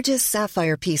gorgeous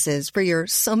sapphire pieces for your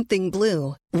something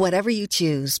blue. Whatever you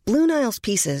choose, Blue Nile's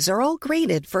pieces are all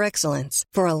graded for excellence,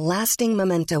 for a lasting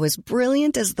memento as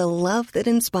brilliant as the love that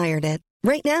inspired it.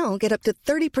 Right now, get up to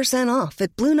 30% off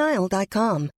at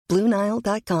BlueNile.com.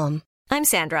 BlueNile.com. I'm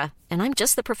Sandra, and I'm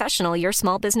just the professional your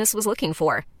small business was looking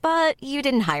for. But you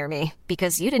didn't hire me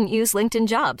because you didn't use LinkedIn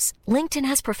Jobs. LinkedIn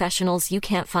has professionals you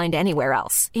can't find anywhere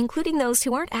else, including those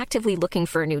who aren't actively looking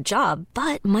for a new job,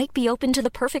 but might be open to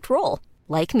the perfect role,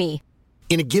 like me.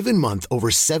 In a given month, over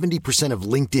 70% of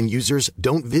LinkedIn users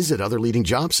don't visit other leading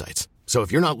job sites. So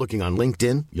if you're not looking on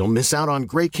LinkedIn, you'll miss out on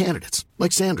great candidates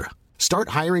like Sandra. Start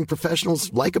hiring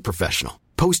professionals like a professional.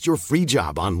 Post your free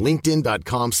job on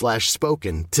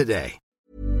linkedin.com/spoken today.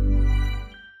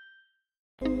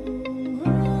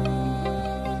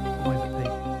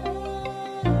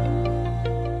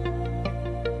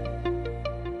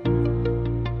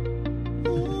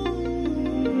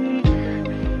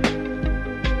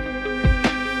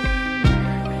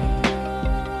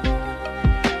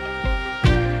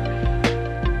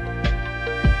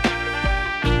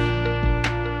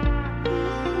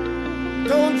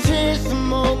 Don't chase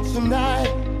them all tonight.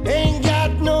 Ain't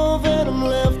got no venom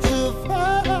left to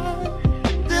fight.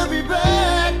 They'll be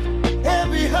back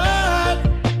and be hot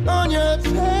on your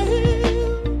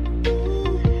tail.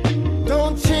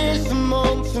 Don't chase them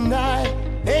all tonight.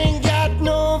 Ain't got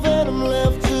no venom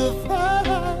left to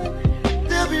fight.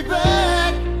 They'll be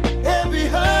back and be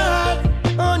hot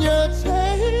on your tail.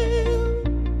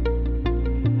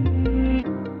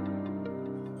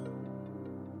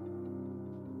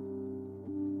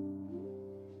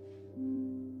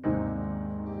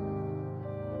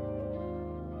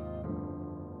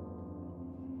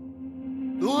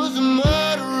 There was a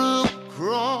murderer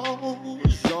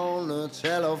cross on the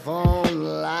telephone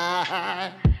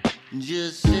line,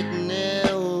 just sitting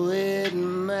there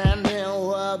waiting, man, they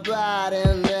were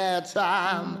biding their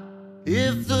time.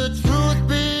 If the truth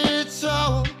be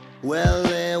told, well,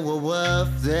 they were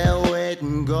worth their weight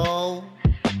in gold.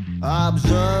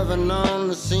 Observing on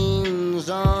the scenes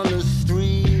on the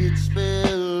streets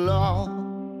below.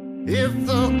 If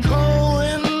the cold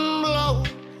wind blows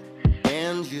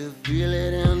and you feel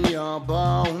it in your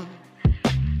bone,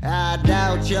 I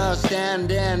doubt you're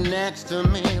standing next to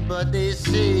me, but they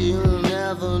say you'll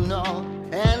never know.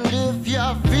 And if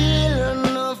you're feeling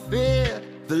the fear,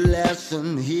 the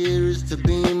lesson here is to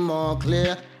be more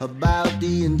clear about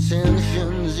the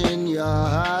intentions in your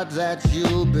heart that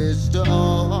you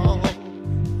bestow.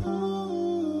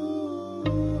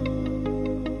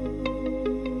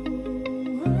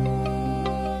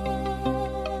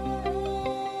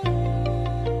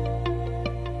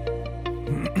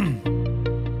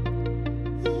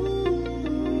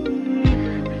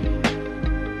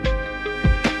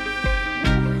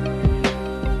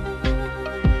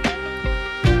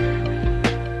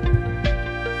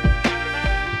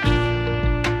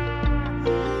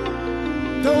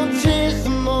 Don't chase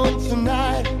them all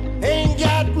tonight. Ain't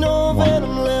got no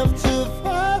venom left to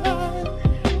fight.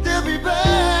 They'll be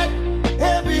back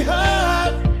and be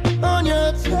hot on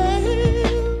your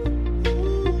tail.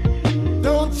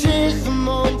 Don't chase them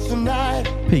all tonight.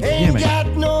 Pete, can you hear Ain't me? got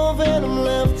no venom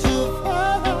left to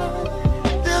fight.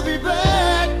 They'll be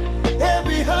back and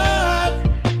be hot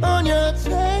on your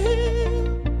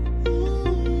tail.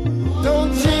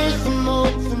 Don't chase them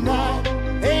all tonight.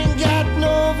 Ain't got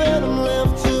no venom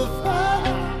left to fight.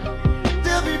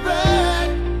 They'll be back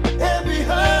and be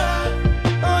hot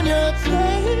on your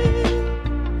tail.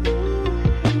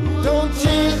 Don't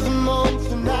chase them all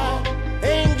tonight.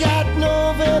 Ain't got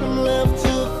no venom left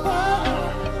to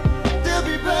fight. They'll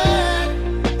be back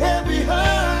and be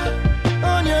hot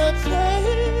on your tail.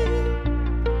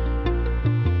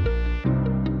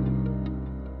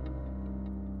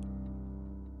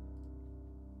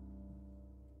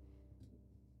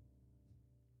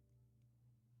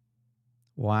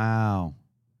 Wow.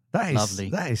 That is Lovely.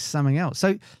 That is something else.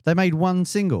 So they made one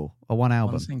single or one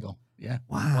album. One single. Yeah.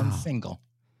 Wow. One single.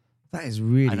 That is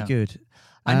really know. good.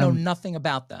 I know nothing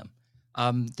about them.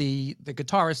 The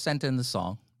guitarist sent in the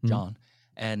song, John,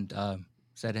 and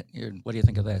said, "Here, what do you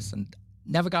think of this?" And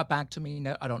never got back to me.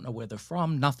 I don't know where they're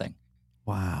from. Nothing.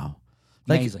 Wow.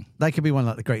 Amazing. They could be one of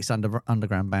like the greatest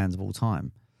underground bands of all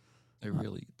time. They're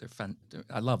fun.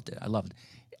 I loved it.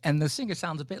 And the singer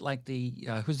sounds a bit like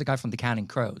who's the guy from the Counting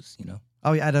Crows, you know?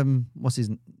 Oh, yeah, Adam, what's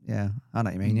his, yeah, I know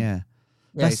what you mean, yeah.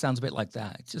 Yeah, he sounds a bit like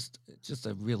that. It's just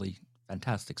a really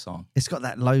fantastic song. It's got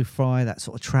that lo-fi, that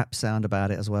sort of trap sound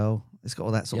about it as well. It's got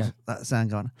all that sort of that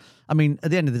sound going on. I mean, at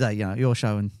the end of the day, you know, your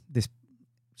show and this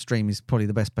stream is probably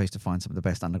the best place to find some of the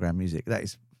best underground music. That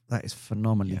is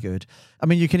phenomenally good. I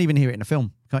mean, you can even hear it in a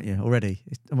film, can't you, already?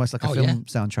 It's almost like a film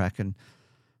soundtrack, and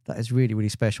that is really, really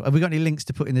special. Have we got any links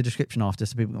to put in the description after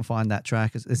so people can find that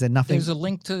track? Is there nothing? There's a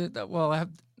link to,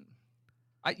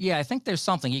 I think there's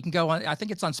something. You can go on, I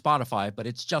think it's on Spotify, but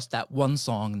it's just that one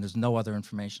song and there's no other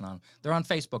information on it. They're on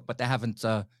Facebook, but they haven't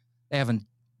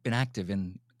been active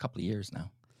in a couple of years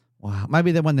now. Wow.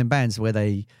 Maybe they're one of them bands where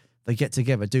they get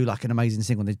together, do like an amazing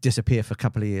single, and they disappear for a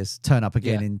couple of years, turn up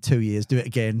again in 2 years, do it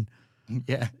again.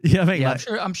 Yeah. You know what I mean? Yeah,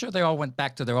 I'm sure they all went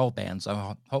back to their old bands.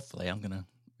 So hopefully I'm going to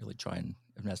really try and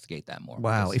investigate that more.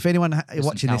 Wow. If anyone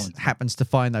watching this happens to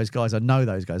find those guys or know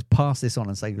those guys, pass this on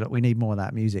and say, look, we need more of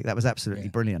that music. That was absolutely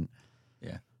brilliant.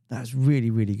 Yeah. That was really,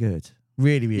 really good.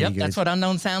 Really, really good. That's what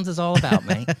Unknown Sounds is all about,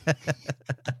 mate.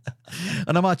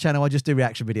 And on my channel, I just do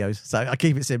reaction videos, so I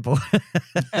keep it simple.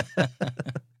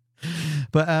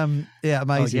 But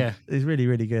amazing. It's really,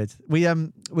 really good. We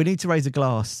need to raise a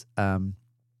glass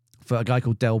for a guy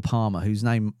called Del Palmer, whose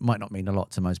name might not mean a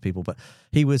lot to most people, but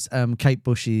he was Kate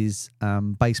Bush's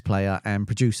bass player and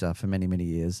producer for many, many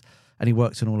years, and he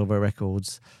worked on all of her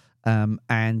records.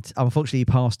 And unfortunately, he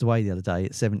passed away the other day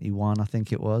at 71, I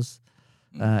think it was.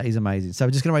 He's amazing. So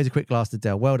we're just going to raise a quick glass to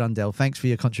Del. Well done, Del. Thanks for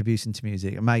your contribution to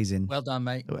music. Amazing. Well done,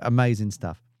 mate. Amazing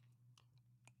stuff.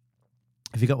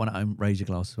 If you got one at home, raise your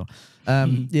glass as well.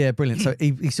 Yeah, brilliant. So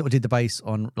he sort of did the bass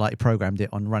on, like, he programmed it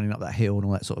on Running Up That Hill and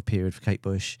all that sort of period for Kate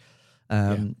Bush.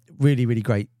 Really, really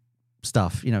great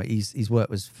stuff. You know, his work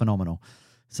was phenomenal.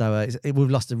 So we've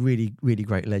lost a really, really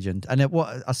great legend. And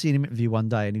I seen him interview one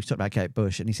day, and he was talking about Kate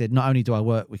Bush, and he said, not only do I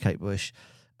work with Kate Bush,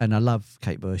 and I love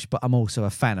Kate Bush, but I'm also a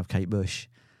fan of Kate Bush.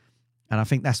 And I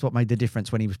think that's what made the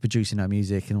difference when he was producing her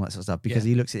music and all that sort of stuff, because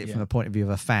he looks at it from a point of view of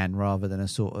a fan rather than a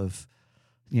sort of,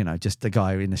 you know, just the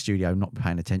guy in the studio not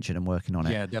paying attention and working on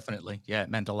it. Yeah, definitely. Yeah, it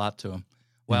meant a lot to him.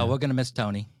 Well, we're going to miss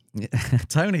Tony.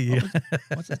 Tony.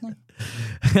 What's his name?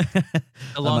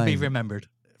 A long be remembered.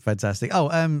 Fantastic. Oh,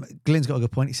 Glenn's got a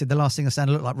good point. He said the last singer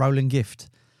sounded looked like Roland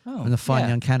Gift from the Fine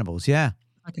Young Cannibals. Yeah.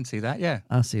 I can see that, yeah.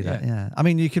 I see that, yeah. I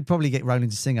mean, you could probably get Roland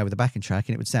to sing over the backing track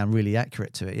and it would sound really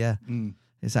accurate to it, yeah.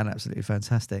 It sounded absolutely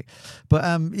fantastic. But,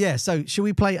 so should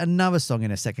we play another song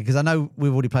in a second? Because I know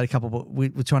we've already played a couple, but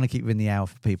we're trying to keep within the hour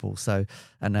for people. So,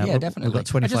 and yeah, definitely. We've got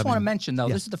 25 I just want to minutes. mention, though,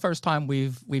 this is the first time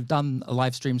we've done a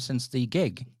live stream since the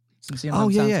gig. Since the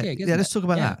Unknown Sounds gig, let's talk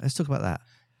about that. Let's talk about that.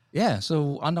 Yeah,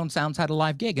 so Unknown Sounds had a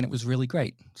live gig and it was really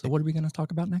great. So what are we going to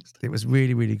talk about next? It was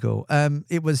really, really cool.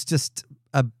 It was just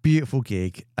a beautiful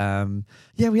gig. We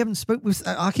haven't spoke with.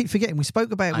 I keep forgetting we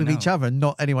spoke about it with each other and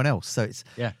not anyone else. So it's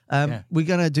we're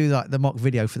gonna do like the mock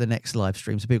video for the next live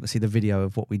stream, so people can see the video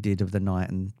of what we did of the night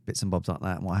and bits and bobs like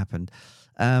that and what happened.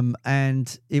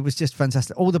 And it was just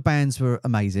fantastic. All the bands were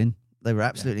amazing. They were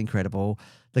absolutely incredible.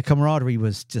 The camaraderie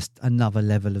was just another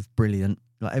level of brilliant.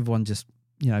 Like everyone just,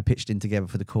 you know, pitched in together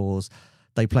for the cause.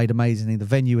 They played amazingly. The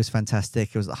venue was fantastic.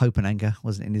 It was at Hope and Anger,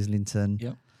 wasn't it, in Islington?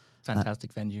 Yep.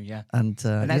 Fantastic venue, yeah. And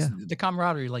that's the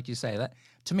camaraderie, like you say. That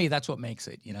to me, that's what makes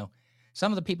it. You know,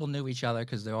 some of the people knew each other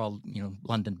because they're all, you know,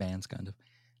 London bands kind of,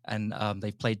 and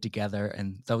they've played together.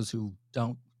 And those who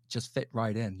don't just fit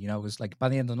right in. You know, it was like by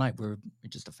the end of the night, we're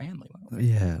just a family.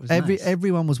 Yeah,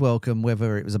 everyone was welcome,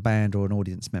 whether it was a band or an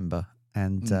audience member.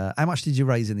 And how much did you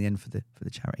raise in the end for the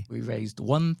charity? We raised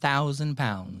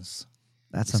 £1,000.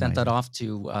 That's we sent that off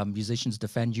to Musicians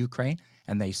Defend Ukraine,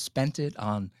 and they spent it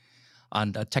on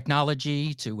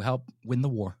technology to help win the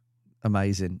war.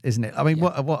 Amazing, isn't it? I mean,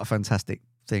 what a fantastic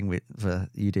thing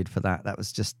you did for that. That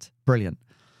was just brilliant.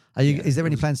 Is there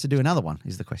any plans to do another one?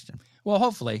 Is the question. Well,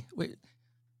 hopefully.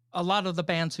 A lot of the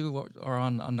bands who are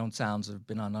on Unknown Sounds have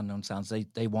been on Unknown Sounds.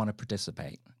 They want to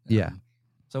participate.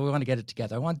 So we want to get it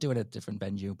together. I want to do it at a different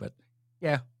venue, but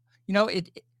yeah, you know,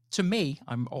 it to me,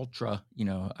 I'm ultra, you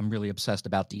know, I'm really obsessed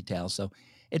about details. So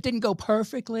it didn't go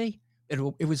perfectly. It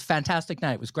was a fantastic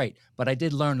night. It was great, but I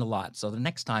did learn a lot. So the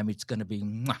next time it's going to be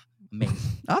amazing.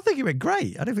 I think it went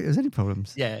great. I don't think there was any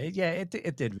problems. Yeah, it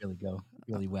did really go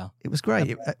really well. It was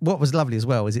great. What was lovely as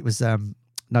well is it was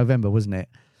November, wasn't it?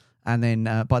 And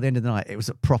then by the end of the night, it was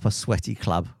a proper sweaty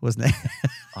club, wasn't it?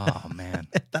 Oh, man.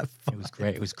 It was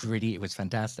great. It was gritty. It was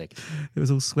fantastic. It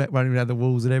was all sweat running around the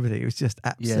walls and everything. It was just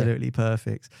absolutely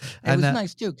perfect. And it was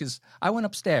nice, too, because I went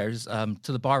upstairs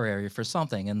to the bar area for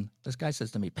something, and this guy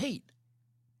says to me, Pete,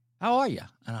 how are you?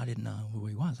 And I didn't know who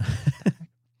he was.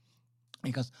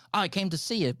 He goes, I came to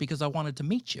see it because I wanted to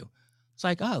meet you. It's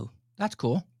like, oh, that's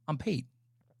cool. I'm Pete.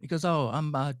 He goes, oh,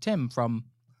 I'm Tim from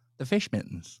the Fish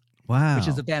Mittens. Wow. Which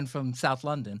is a band from South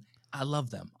London. I love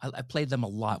them. I played them a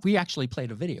lot. We actually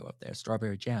played a video up there,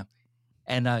 Strawberry Jam.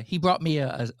 And he brought me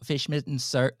a Fish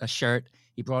Mittens a shirt.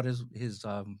 He brought his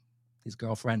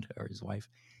girlfriend or his wife.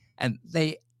 And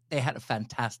they had a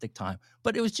fantastic time.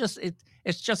 But it was just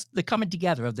it's just the coming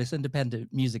together of this independent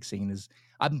music scene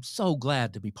I'm so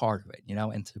glad to be part of it,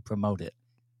 and to promote it.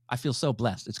 I feel so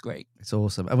blessed. It's great. It's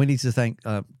awesome. And we need to thank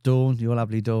Dawn, your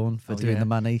lovely Dawn, for doing the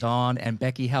money. Dawn and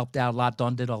Becky helped out a lot.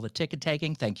 Dawn did all the ticket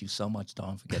taking. Thank you so much,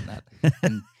 Dawn, for getting that.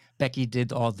 And Becky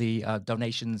did all the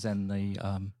donations and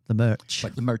the merch.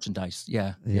 The merchandise.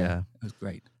 Yeah. It was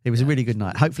great. It was a really good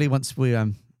night. Hopefully once we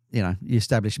you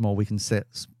establish more, we can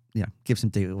give some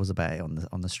details about it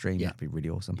on the stream. That'd be really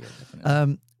awesome. Yeah,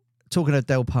 definitely. Talking to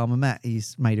Del Palmer, Matt,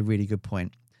 he's made a really good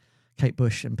point. Kate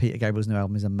Bush and Peter Gabriel's new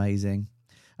album is amazing.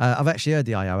 I've actually heard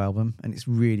the IO album, and it's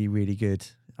really, really good.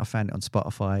 I found it on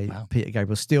Spotify. Wow. Peter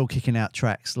Gabriel's still kicking out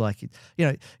tracks like,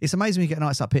 it's amazing when you get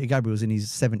nights like Peter Gabriel's in his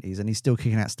 70s, and he's still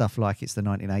kicking out stuff like it's the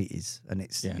 1980s, and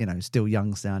it's, still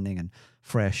young sounding and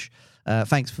fresh.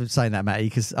 Thanks for saying that, Matty,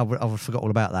 because I forgot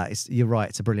all about that. You're right,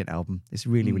 it's a brilliant album. It's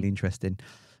really, really interesting.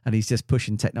 And he's just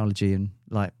pushing technology, and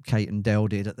like Kate and Del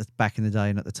did back in the day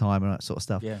and at the time and that sort of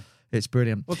stuff. Yeah. It's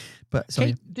brilliant. Well, but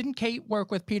didn't Kate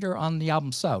work with Peter on the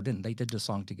album So, didn't they? Did the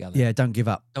song together? Yeah, Don't Give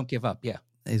Up. Don't Give Up, yeah.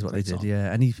 Is what they did,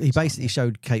 yeah. And he basically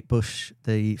showed Kate Bush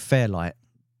the Fairlight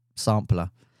sampler,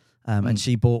 and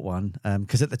she bought one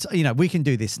because at the we can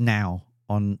do this now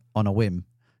on a whim.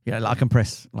 I can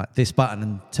press like this button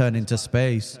and turn into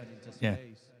space. Yeah.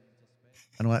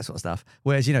 And all that sort of stuff.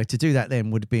 Whereas, to do that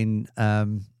then would have been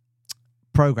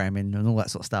programming and all that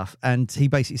sort of stuff. And he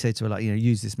basically said to her, like,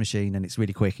 use this machine and it's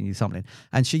really quick and you do something.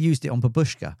 And she used it on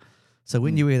Babushka. So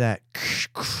when you hear that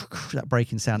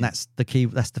breaking sound, that's the key,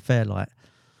 that's the Fairlight.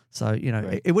 So,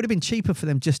 it would have been cheaper for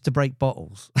them just to break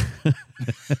bottles.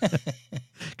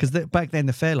 Because back then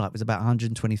the Fairlight was about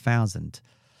 120,000.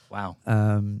 Wow.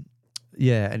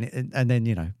 Yeah, and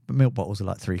then milk bottles are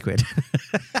like £3.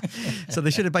 So they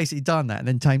should have basically done that and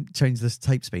then changed the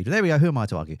tape speed. But there we go. Who am I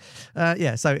to argue?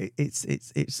 So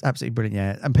it's absolutely brilliant.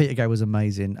 Yeah, and Peter Gabriel was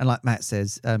amazing. And like Matt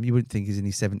says, you wouldn't think he's in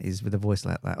his 70s with a voice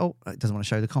like that. Oh, it doesn't want to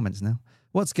show the comments now.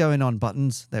 What's going on,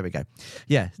 buttons? There we go.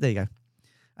 Yeah, there you go.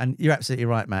 And you're absolutely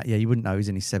right, Matt. Yeah, you wouldn't know he's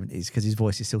in his 70s because his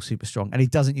voice is still super strong, and he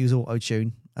doesn't use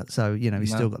auto-tune, so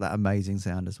he's still got that amazing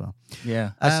sound as well.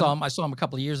 Yeah, I saw him a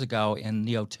couple of years ago in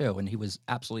Neo 2, and he was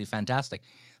absolutely fantastic.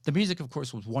 The music, of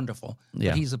course, was wonderful.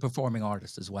 But he's a performing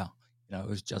artist as well. It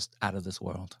was just out of this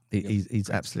world. He's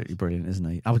absolutely brilliant, isn't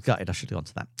he? I was gutted. I should have gone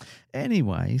to that.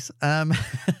 Anyways,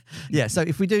 So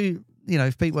if we do.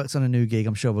 If Pete works on a new gig,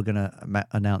 I'm sure we're going to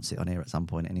announce it on here at some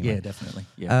point anyway. Yeah, definitely.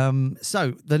 Yeah.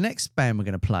 So the next band we're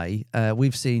going to play,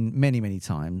 we've seen many, many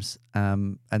times,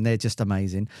 and they're just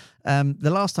amazing. The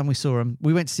last time we saw them,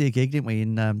 we went to see a gig, didn't we?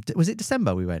 Was it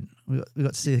December we went? We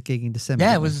got to see a gig in December.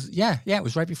 Yeah, it was. Yeah, it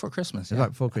was right before Christmas. Right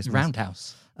before Christmas.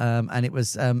 Roundhouse. And it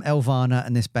was Elvana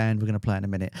and this band we're going to play in a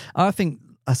minute. I think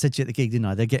I said to you at the gig, didn't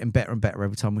I? They're getting better and better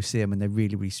every time we see them, and they're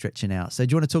really, really stretching out. So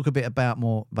do you want to talk a bit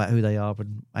more about who they are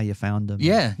and how you found them?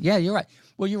 Yeah, you're right.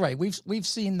 Well, you're right. We've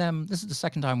seen them. This is the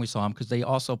second time we saw them because they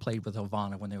also played with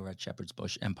Elvana when they were at Shepherd's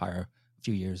Bush Empire a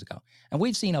few years ago. And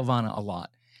we've seen Elvana a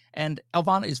lot. And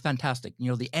Elvana is fantastic.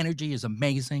 The energy is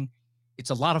amazing.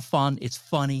 It's a lot of fun. It's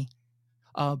funny.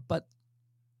 But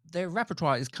their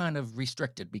repertoire is kind of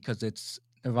restricted because it's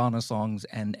Nirvana songs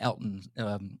and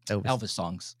Elvis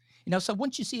songs. So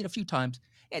once you see it a few times,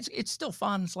 it's still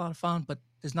fun. It's a lot of fun, but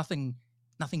there's nothing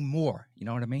more. You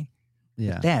know what I mean?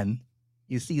 Yeah. But then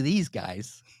you see these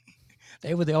guys.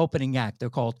 They were the opening act. They're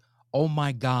called "Oh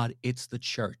My God, It's the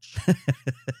Church."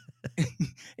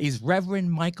 He's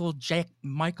Reverend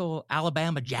Michael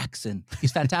Alabama Jackson.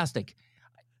 He's fantastic.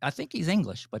 I think he's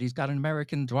English, but he's got an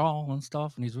American drawl and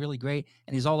stuff, and he's really great.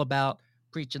 And he's all about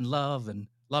preaching love and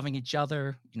loving each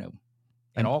other.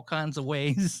 In all kinds of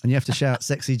ways. And you have to shout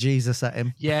sexy Jesus at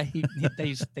him. Yeah,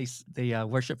 they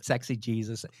worship sexy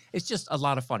Jesus. It's just a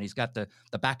lot of fun. He's got the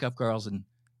backup girls and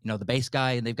the bass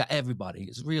guy, and they've got everybody.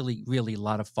 It's really, really a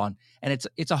lot of fun. And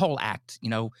it's a whole act.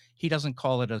 He doesn't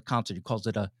call it a concert. He calls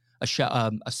it a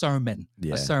sermon,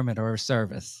 a sermon or a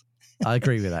service. I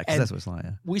agree with that because that's what it's like.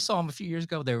 Yeah. We saw them a few years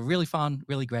ago. They were really fun,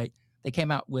 really great. They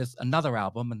came out with another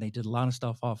album, and they did a lot of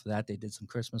stuff off of that. They did some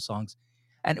Christmas songs,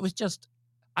 and it was just,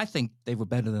 I think they were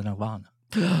better than Nirvana.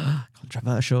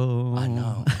 Controversial. I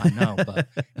know, but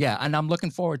yeah, and I'm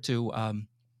looking forward to. I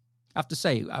have to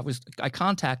say, I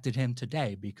contacted him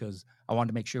today because I wanted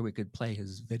to make sure we could play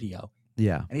his video.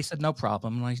 Yeah, and he said no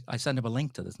problem. And I sent him a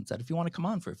link to this and said, if you want to come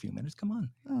on for a few minutes, come on.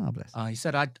 Oh, bless. He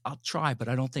said I'll try, but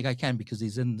I don't think I can because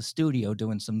he's in the studio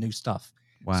doing some new stuff.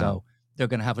 Wow. So they're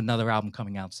going to have another album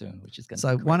coming out soon, which is going to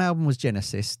be great. One album was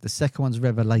Genesis. The second one's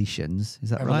Revelations. Is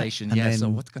that Revelation, right? yeah. So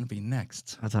what's going to be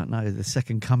next? I don't know. The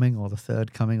second coming or the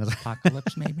third coming?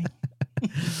 Apocalypse, maybe?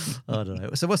 I don't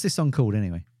know. So what's this song called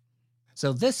anyway?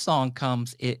 So this song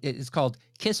it's called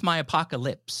Kiss My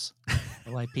Apocalypse,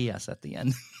 EPS at the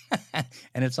end.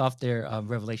 And it's off their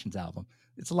Revelations album.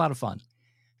 It's a lot of fun.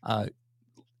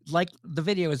 Like the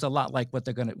video is a lot like what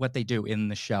they do in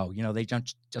the show. You know, they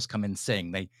don't just come in and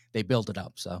sing. They build it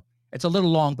up. So it's a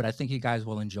little long, but I think you guys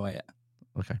will enjoy it.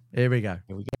 Okay, here we go.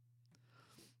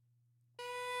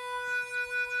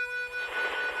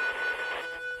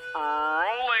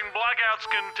 Rolling blackouts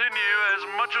continue as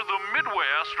much of the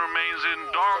Midwest remains in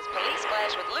dark. Police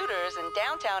clash with looters in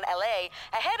downtown LA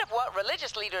ahead of what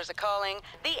religious leaders are calling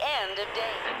the end of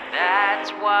days.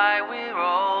 That's why we're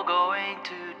all going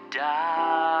to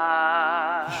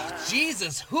die.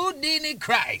 Jesus, Houdini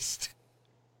Christ!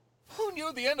 Who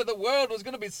knew the end of the world was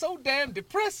going to be so damn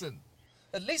depressing?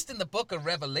 At least in the book of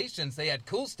Revelations, they had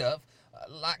cool stuff,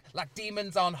 like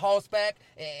demons on horseback,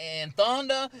 and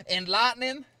thunder, and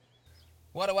lightning.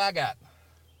 What do I got?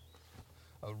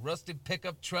 A rusty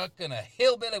pickup truck and a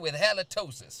hillbilly with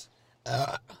halitosis.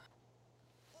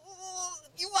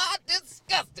 You are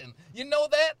disgusting. You know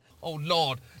that? Oh,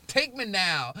 Lord, take me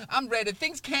now. I'm ready.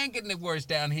 Things can't get any worse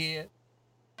down here.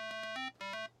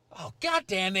 Oh, God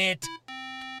damn it.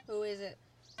 Who is it?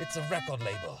 It's a record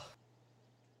label.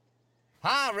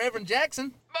 Hi, Reverend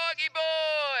Jackson. Mikey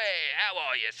boy! How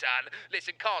are you, son?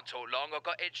 Listen, can't talk long. I've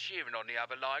got Ed Sheeran on the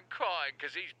other line crying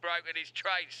because he's broken his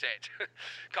train set.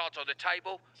 Cards on the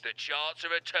table, the charts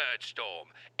are a turd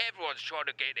storm. Everyone's trying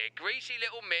to get their greasy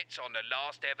little mitts on the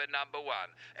last ever #1.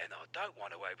 And I don't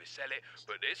want to oversell it,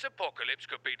 but this apocalypse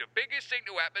could be the biggest thing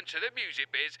to happen to the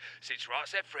music biz since Right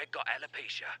Said Fred got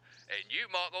alopecia. And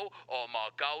you, Michael, are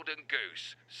my golden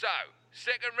goose. So,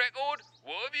 second record,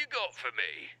 what have you got for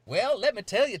me? Well, let me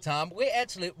tell you, Tom, we're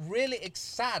actually really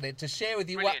excited to share with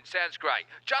you Brilliant, sounds great.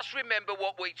 Just remember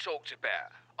what we talked about.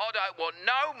 I don't want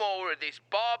no more of this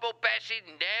Bible-bashing,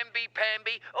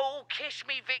 namby-pamby, oh, kiss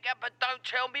me, Vicar, but don't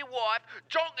tell me wife,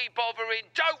 donkey bothering,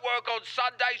 don't work on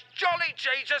Sundays, jolly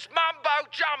Jesus,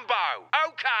 mumbo-jumbo,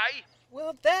 okay?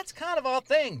 Well, that's kind of our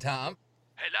thing, Tom.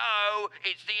 Hello,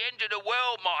 it's the end of the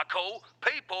world, Michael.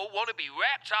 People want to be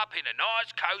wrapped up in a nice,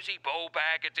 cosy ball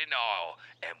bag of denial,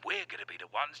 and we're going to be the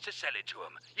ones to sell it to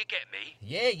them. You get me?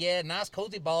 Yeah, nice,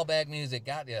 cozy ball bag music,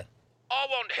 got you. I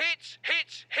want hits,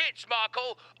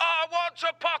 Michael. I want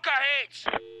a pocket hits.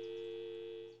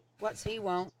 What's he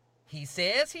want? He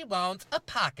says he wants a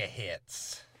pocket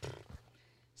hits.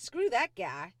 Screw that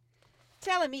guy.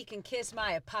 Tell him he can kiss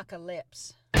my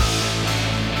apocalypse.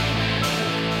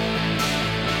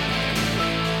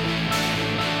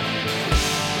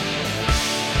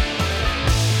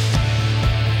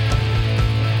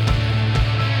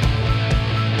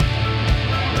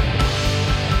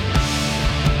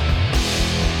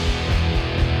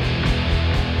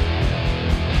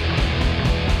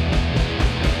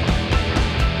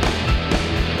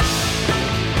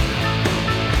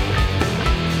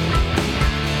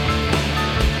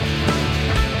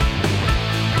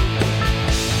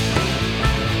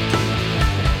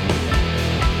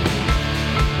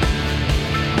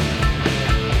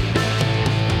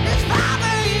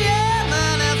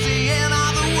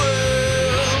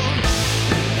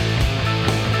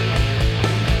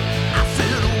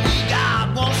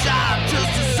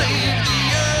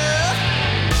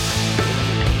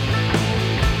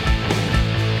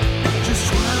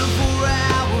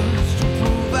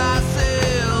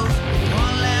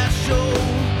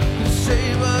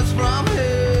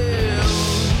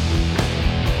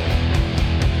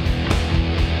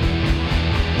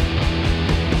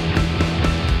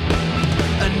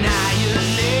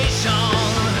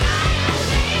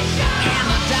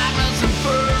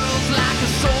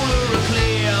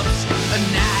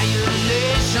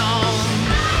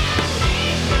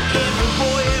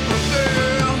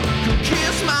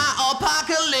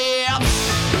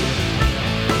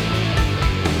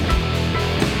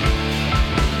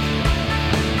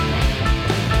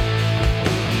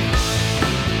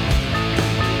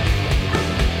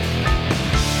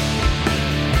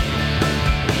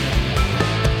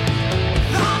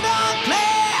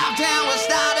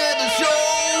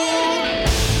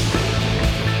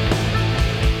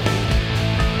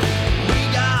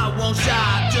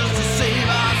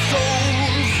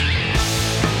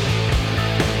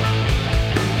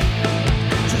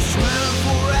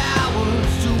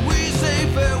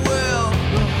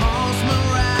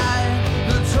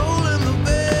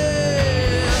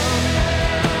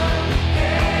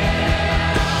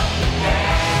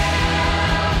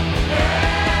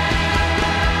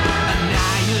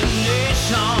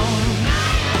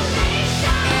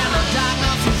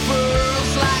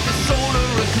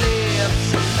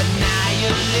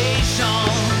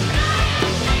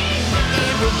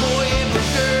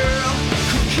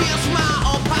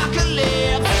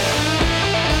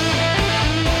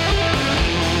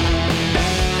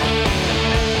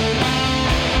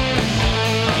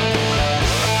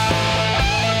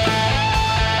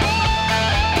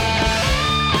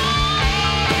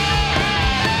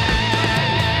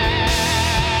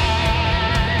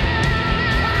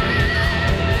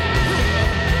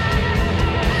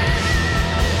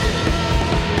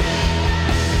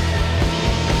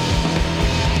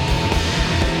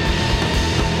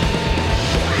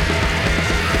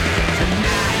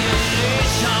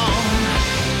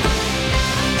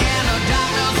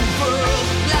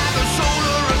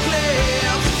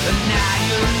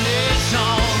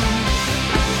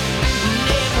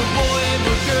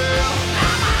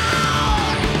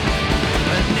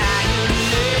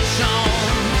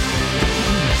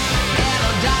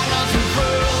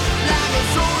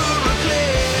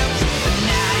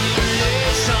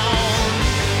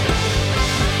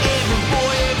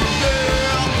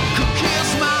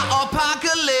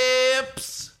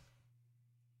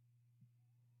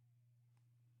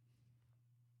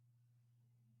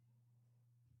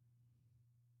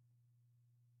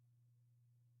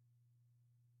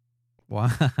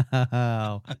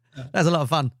 Wow. That's a lot of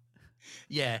fun.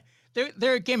 Yeah.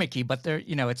 They're gimmicky, but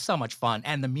it's so much fun.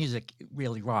 And the music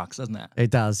really rocks, doesn't it?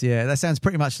 It does, yeah. That sounds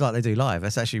pretty much like they do live.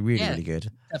 That's actually really, really good.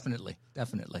 Definitely.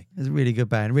 It's a really good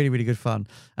band, really, really good fun.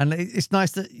 And it's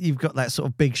nice that you've got that sort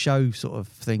of big show sort of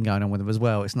thing going on with them as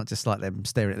well. It's not just like them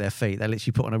staring at their feet. They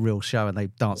literally put on a real show and they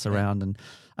dance around.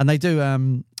 And they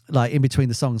do, like in between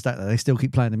the songs, don't they? They still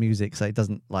keep playing the music, so it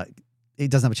doesn't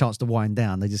have a chance to wind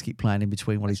down. They just keep playing in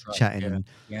between while he's chatting. Yeah. And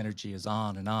the energy is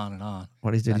on and on and on.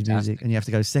 While he's doing his music. And you have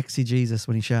to go, sexy Jesus,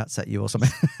 when he shouts at you or something.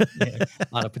 Yeah, a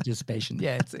lot of participation.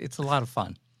 Yeah, it's a lot of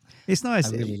fun. It's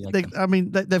nice. I really like them. I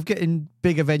mean, they're getting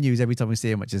bigger venues every time we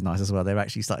see them, which is nice as well. They're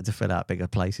actually starting to fill out bigger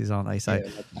places, aren't they? So,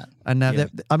 like that. And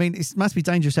I mean, it must be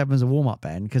dangerous to have them as a warm-up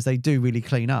band because they do really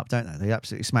clean up, don't they? They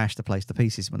absolutely smash the place to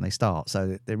pieces when they start.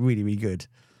 So they're really, really good.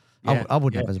 Yeah, I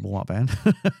wouldn't have as a warm-up band.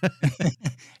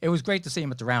 It was great to see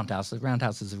him at the Roundhouse. The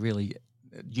Roundhouse is a really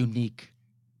unique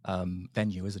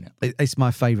venue, isn't it? It's my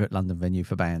favourite London venue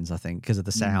for bands, I think, because of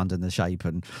the sound and the shape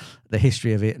and the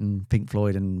history of it, and Pink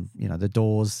Floyd and the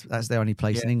Doors. That's the only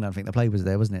place in England I think the play was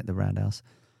there, wasn't it? The Roundhouse.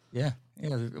 Yeah.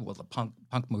 Well, the punk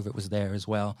movement was there as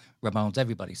well. Ramones,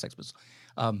 everybody, Sex Pistols.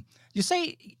 You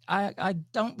say I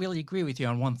don't really agree with you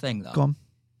on one thing though. Go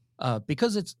on.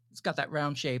 Because it's got that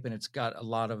round shape and it's got a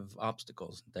lot of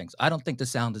obstacles and things. I don't think the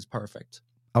sound is perfect.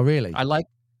 Oh, really? I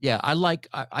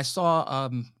saw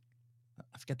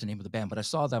I forget the name of the band, but I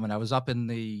saw them and I was up in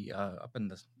the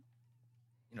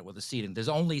with the seating. There's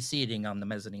only seating on the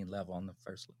mezzanine level on the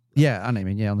first level. Yeah, I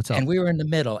mean, on the top. And we were in the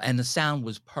middle and the sound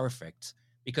was perfect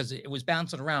because it was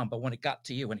bouncing around, but when it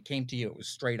came to you, it was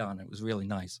straight on. It was really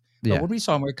nice. Yeah. But when we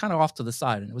saw them, we were kind of off to the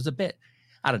side and it was a bit,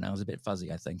 I don't know, it was a bit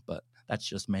fuzzy, I think, but that's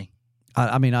just me.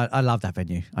 I mean, I love that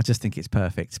venue. I just think it's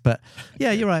perfect. But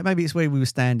yeah, you're right. Maybe it's where we were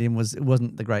standing it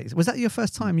wasn't the greatest. Was that your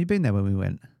first time you've been there when we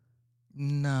went?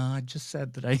 No, I just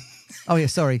said that I... Oh, yeah,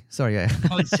 sorry, yeah.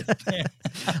 I was just there.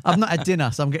 I'm not at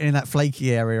dinner, so I'm getting in that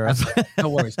flaky area. No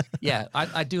worries. Yeah,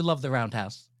 I do love the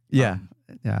Roundhouse. Yeah,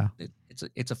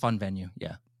 It's a fun venue,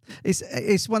 yeah.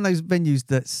 It's one of those venues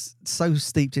that's so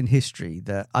steeped in history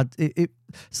that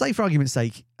say for argument's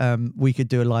sake, we could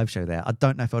do a live show there. I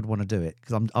don't know if I'd want to do it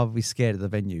because I'll be scared of the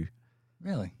venue.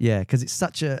 Really? Yeah, because it's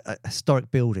such a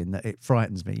historic building that it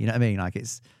frightens me. You know what I mean? Like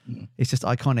it's just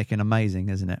iconic and amazing,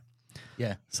 isn't it?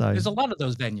 Yeah. So there's a lot of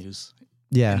those venues.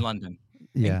 Yeah. In London.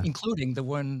 Yeah. Including the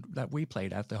one that we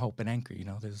played at, the Hope and Anchor.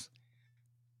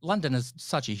 London is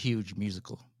such a huge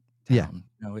musical town.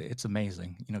 Yeah. It's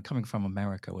amazing. Coming from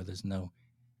America where there's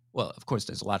of course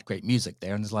there's a lot of great music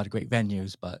there and there's a lot of great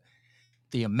venues, but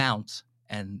the amount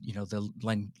and the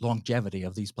longevity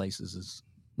of these places is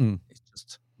it's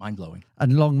just mind-blowing.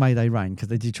 And long may they reign, because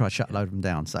they did try to shut a load of them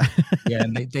down. So yeah,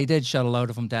 and they did shut a load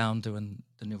of them down doing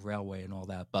the new railway and all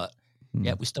that, but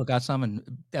yeah, we still got some, and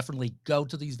definitely go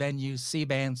to these venues, see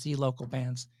bands, see local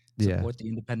bands, support the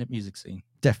independent music scene.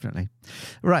 Definitely.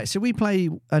 Right, so we play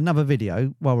another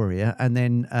video while we're here, and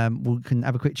then we can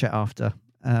have a quick chat after.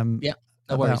 No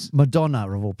worries. Madonna,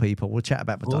 of all people. We'll chat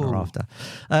about Madonna after.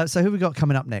 So who we got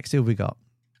coming up next? Who have we got?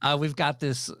 We've got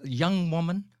this young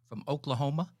woman from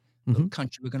Oklahoma, little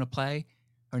country we're going to play.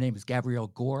 Her name is Gabrielle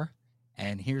Gore,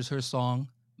 and here's her song,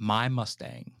 My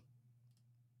Mustang.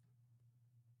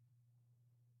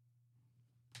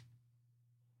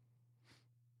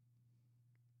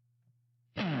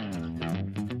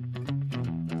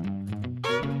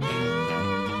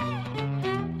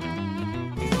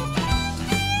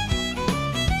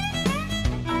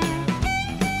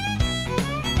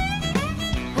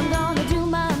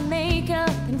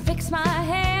 My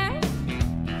hair,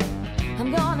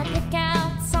 I'm gonna pick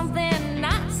out something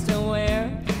nice to wear.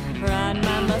 Ride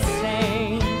my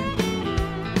Mustang,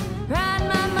 ride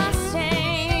my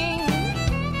Mustang.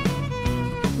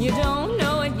 You don't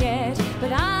know it yet,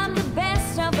 but I'm the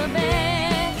best of the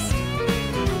best.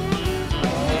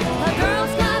 A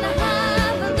girl's gotta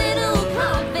have a little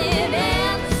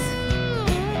confidence.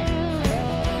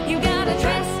 You gotta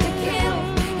dress to kill,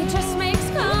 it just makes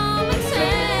common sense.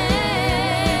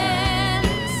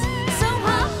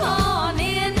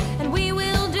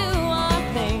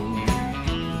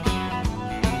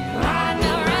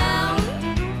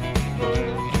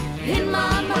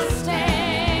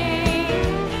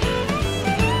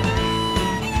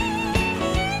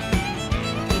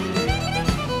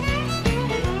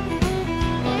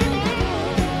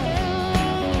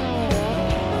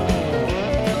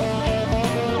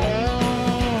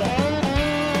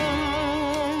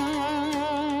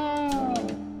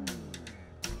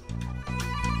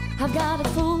 I've got a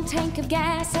full tank of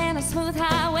gas and a smooth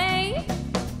highway.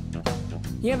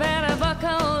 You better buckle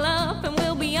up and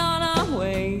we'll be on our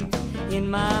way in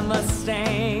my Mustang.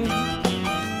 Mustang.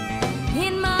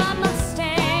 In my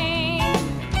Mustang.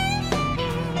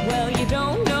 Well, you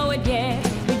don't know it yet,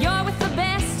 but you're with the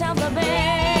best of the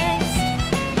best.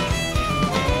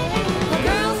 A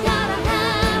girl's gotta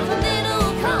have a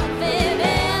little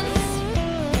confidence.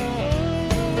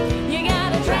 You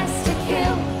gotta dress to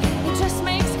kill. It just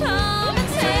makes common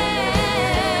sense.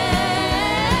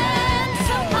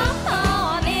 So hop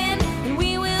on in, and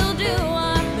we will do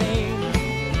our thing.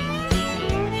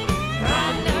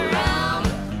 Riding around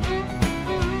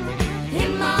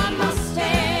in my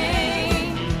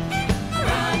Mustang.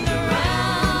 Riding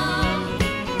around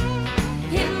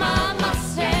in my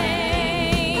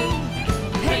Mustang.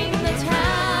 Painting the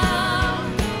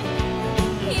town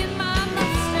in my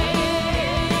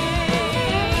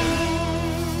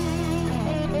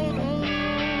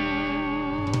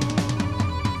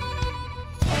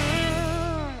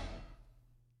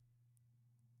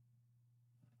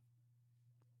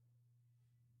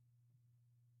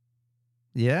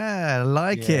Yeah, I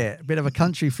like Yeah. it. A bit of a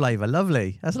country flavor.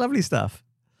 Lovely. That's lovely stuff.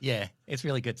 Yeah, it's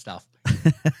really good stuff.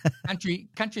 Country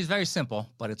is very simple,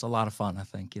 but it's a lot of fun, I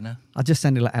think, you know? I just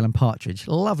sounded like Alan Partridge.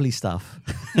 Lovely stuff.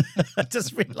 I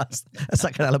just realised that's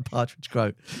like an Alan Partridge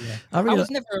quote. Yeah. I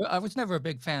was never a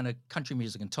big fan of country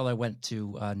music until I went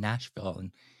to Nashville,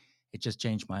 and it just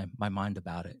changed my mind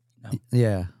about it. You know?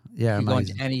 Yeah, yeah, You go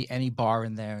into amazing. any bar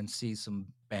in there and see some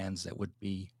bands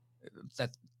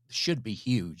that should be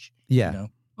huge. Yeah. You know?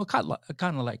 Well,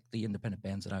 kind of like the independent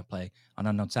bands that I play on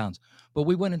Unknown Sounds. But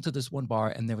we went into this one bar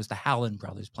and there was the Howland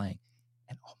Brothers playing,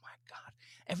 and oh my God,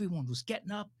 everyone was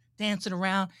getting up, dancing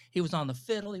around. He was on the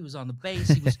fiddle, he was on the bass,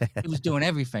 he was doing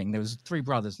everything. There was three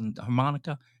brothers and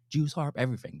harmonica, Jews harp,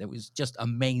 everything. That was just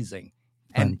amazing.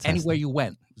 And Fantastic. anywhere you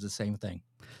went, it was the same thing.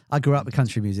 I grew up with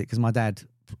country music because my dad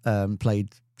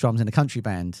played drums in a country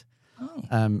band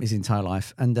his entire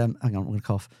life. And hang on, I'm going to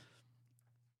cough.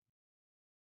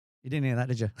 You didn't hear that,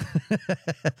 did you?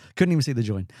 Couldn't even see the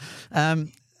join.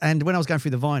 And when I was going through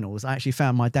the vinyls, I actually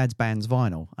found my dad's band's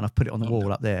vinyl, and I've put it on the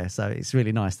wall up there. So it's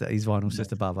really nice that his vinyl's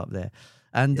just above up there.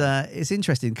 And it's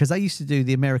interesting because they used to do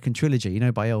the American Trilogy, you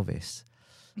know, by Elvis.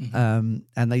 And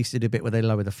they used to do a bit where they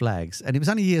lower the flags. And it was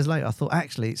only years later I thought,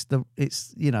 actually,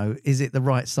 it's you know, is it the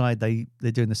right side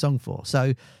they're doing the song for?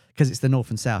 So because it's the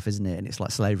North and South, isn't it? And it's like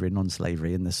slavery and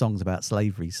non-slavery, and the song's about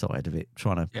slavery side of it,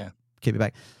 trying to keep it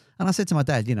back. And I said to my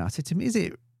dad, you know, I said to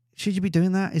him, should you be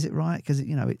doing that? Is it right? Because,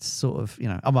 you know, it's sort of, you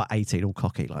know, I'm like 18, all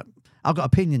cocky, like, I've got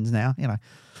opinions now, you know.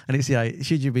 And it's, you know,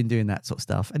 should you have been doing that sort of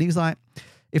stuff? And he was like,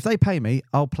 if they pay me,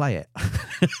 I'll play it.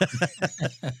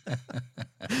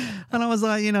 And I was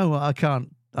like, you know what, I can't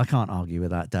argue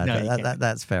with that, Dad. No,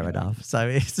 that's fair enough. So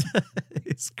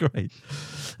it's great.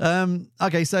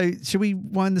 Okay, so should we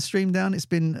wind the stream down? It's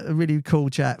been a really cool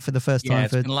chat for the first time.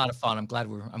 It's been a lot of fun. I'm glad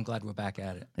we're back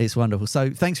at it. It's wonderful. So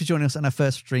thanks for joining us on our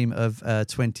first stream of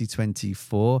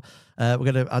 2024. I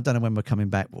don't know when we're coming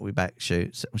back, but we're back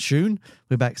soon.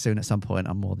 We're back soon at some point,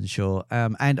 I'm more than sure.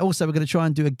 And also we're going to try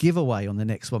and do a giveaway on the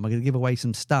next one. We're going to give away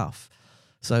some stuff.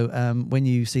 So when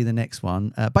you see the next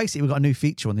one, basically we've got a new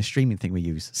feature on this streaming thing we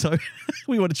use. So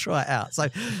we want to try it out. So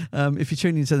if you're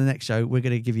tuning into the next show, we're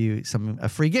going to give you a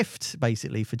free gift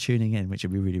basically for tuning in, which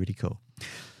would be really, really cool.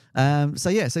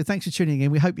 So thanks for tuning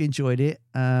in. We hope you enjoyed it.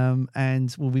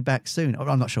 And we'll be back soon.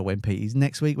 I'm not sure when, Pete. Is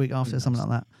next week after, something like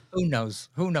that? Who knows?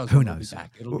 Who knows? Who when knows? We'll be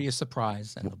back. It'll be a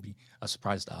surprise, and it'll be a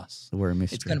surprise to us. We're a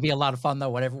mystery. It's going to be a lot of fun, though,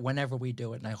 whenever we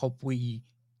do it, and I hope we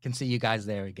can see you guys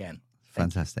there again.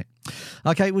 Fantastic.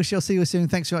 Okay, we shall see you soon.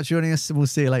 Thanks so much for joining us, and we'll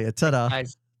see you later. Ta-da.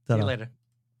 Guys, Ta-da. see you later.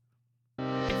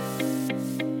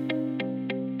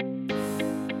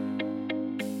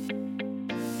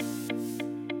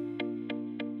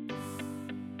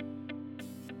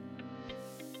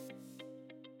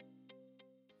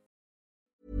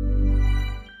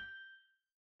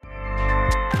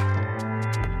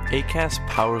 Acast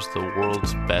powers the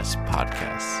world's best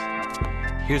podcasts.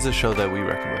 Here's a show that we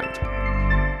recommend.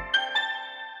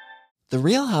 The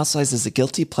Real Housewives is a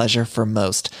guilty pleasure for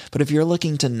most, but if you're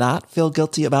looking to not feel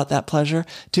guilty about that pleasure,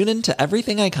 tune in to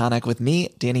Everything Iconic with me,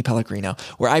 Danny Pellegrino,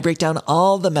 where I break down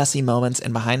all the messy moments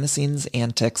and behind-the-scenes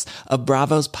antics of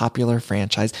Bravo's popular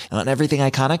franchise. And on Everything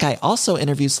Iconic, I also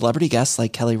interview celebrity guests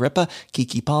like Kelly Ripa,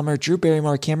 Keke Palmer, Drew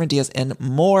Barrymore, Cameron Diaz, and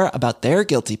more about their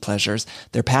guilty pleasures,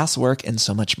 their past work, and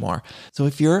so much more. So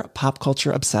if you're pop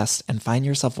culture obsessed and find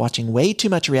yourself watching way too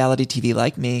much reality TV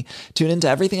like me, tune into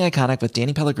Everything Iconic with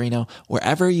Danny Pellegrino,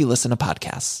 wherever you listen to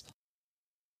podcasts.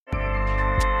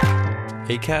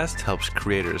 Acast helps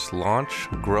creators launch,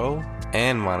 grow,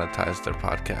 and monetize their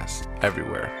podcasts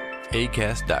everywhere.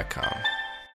 Acast.com.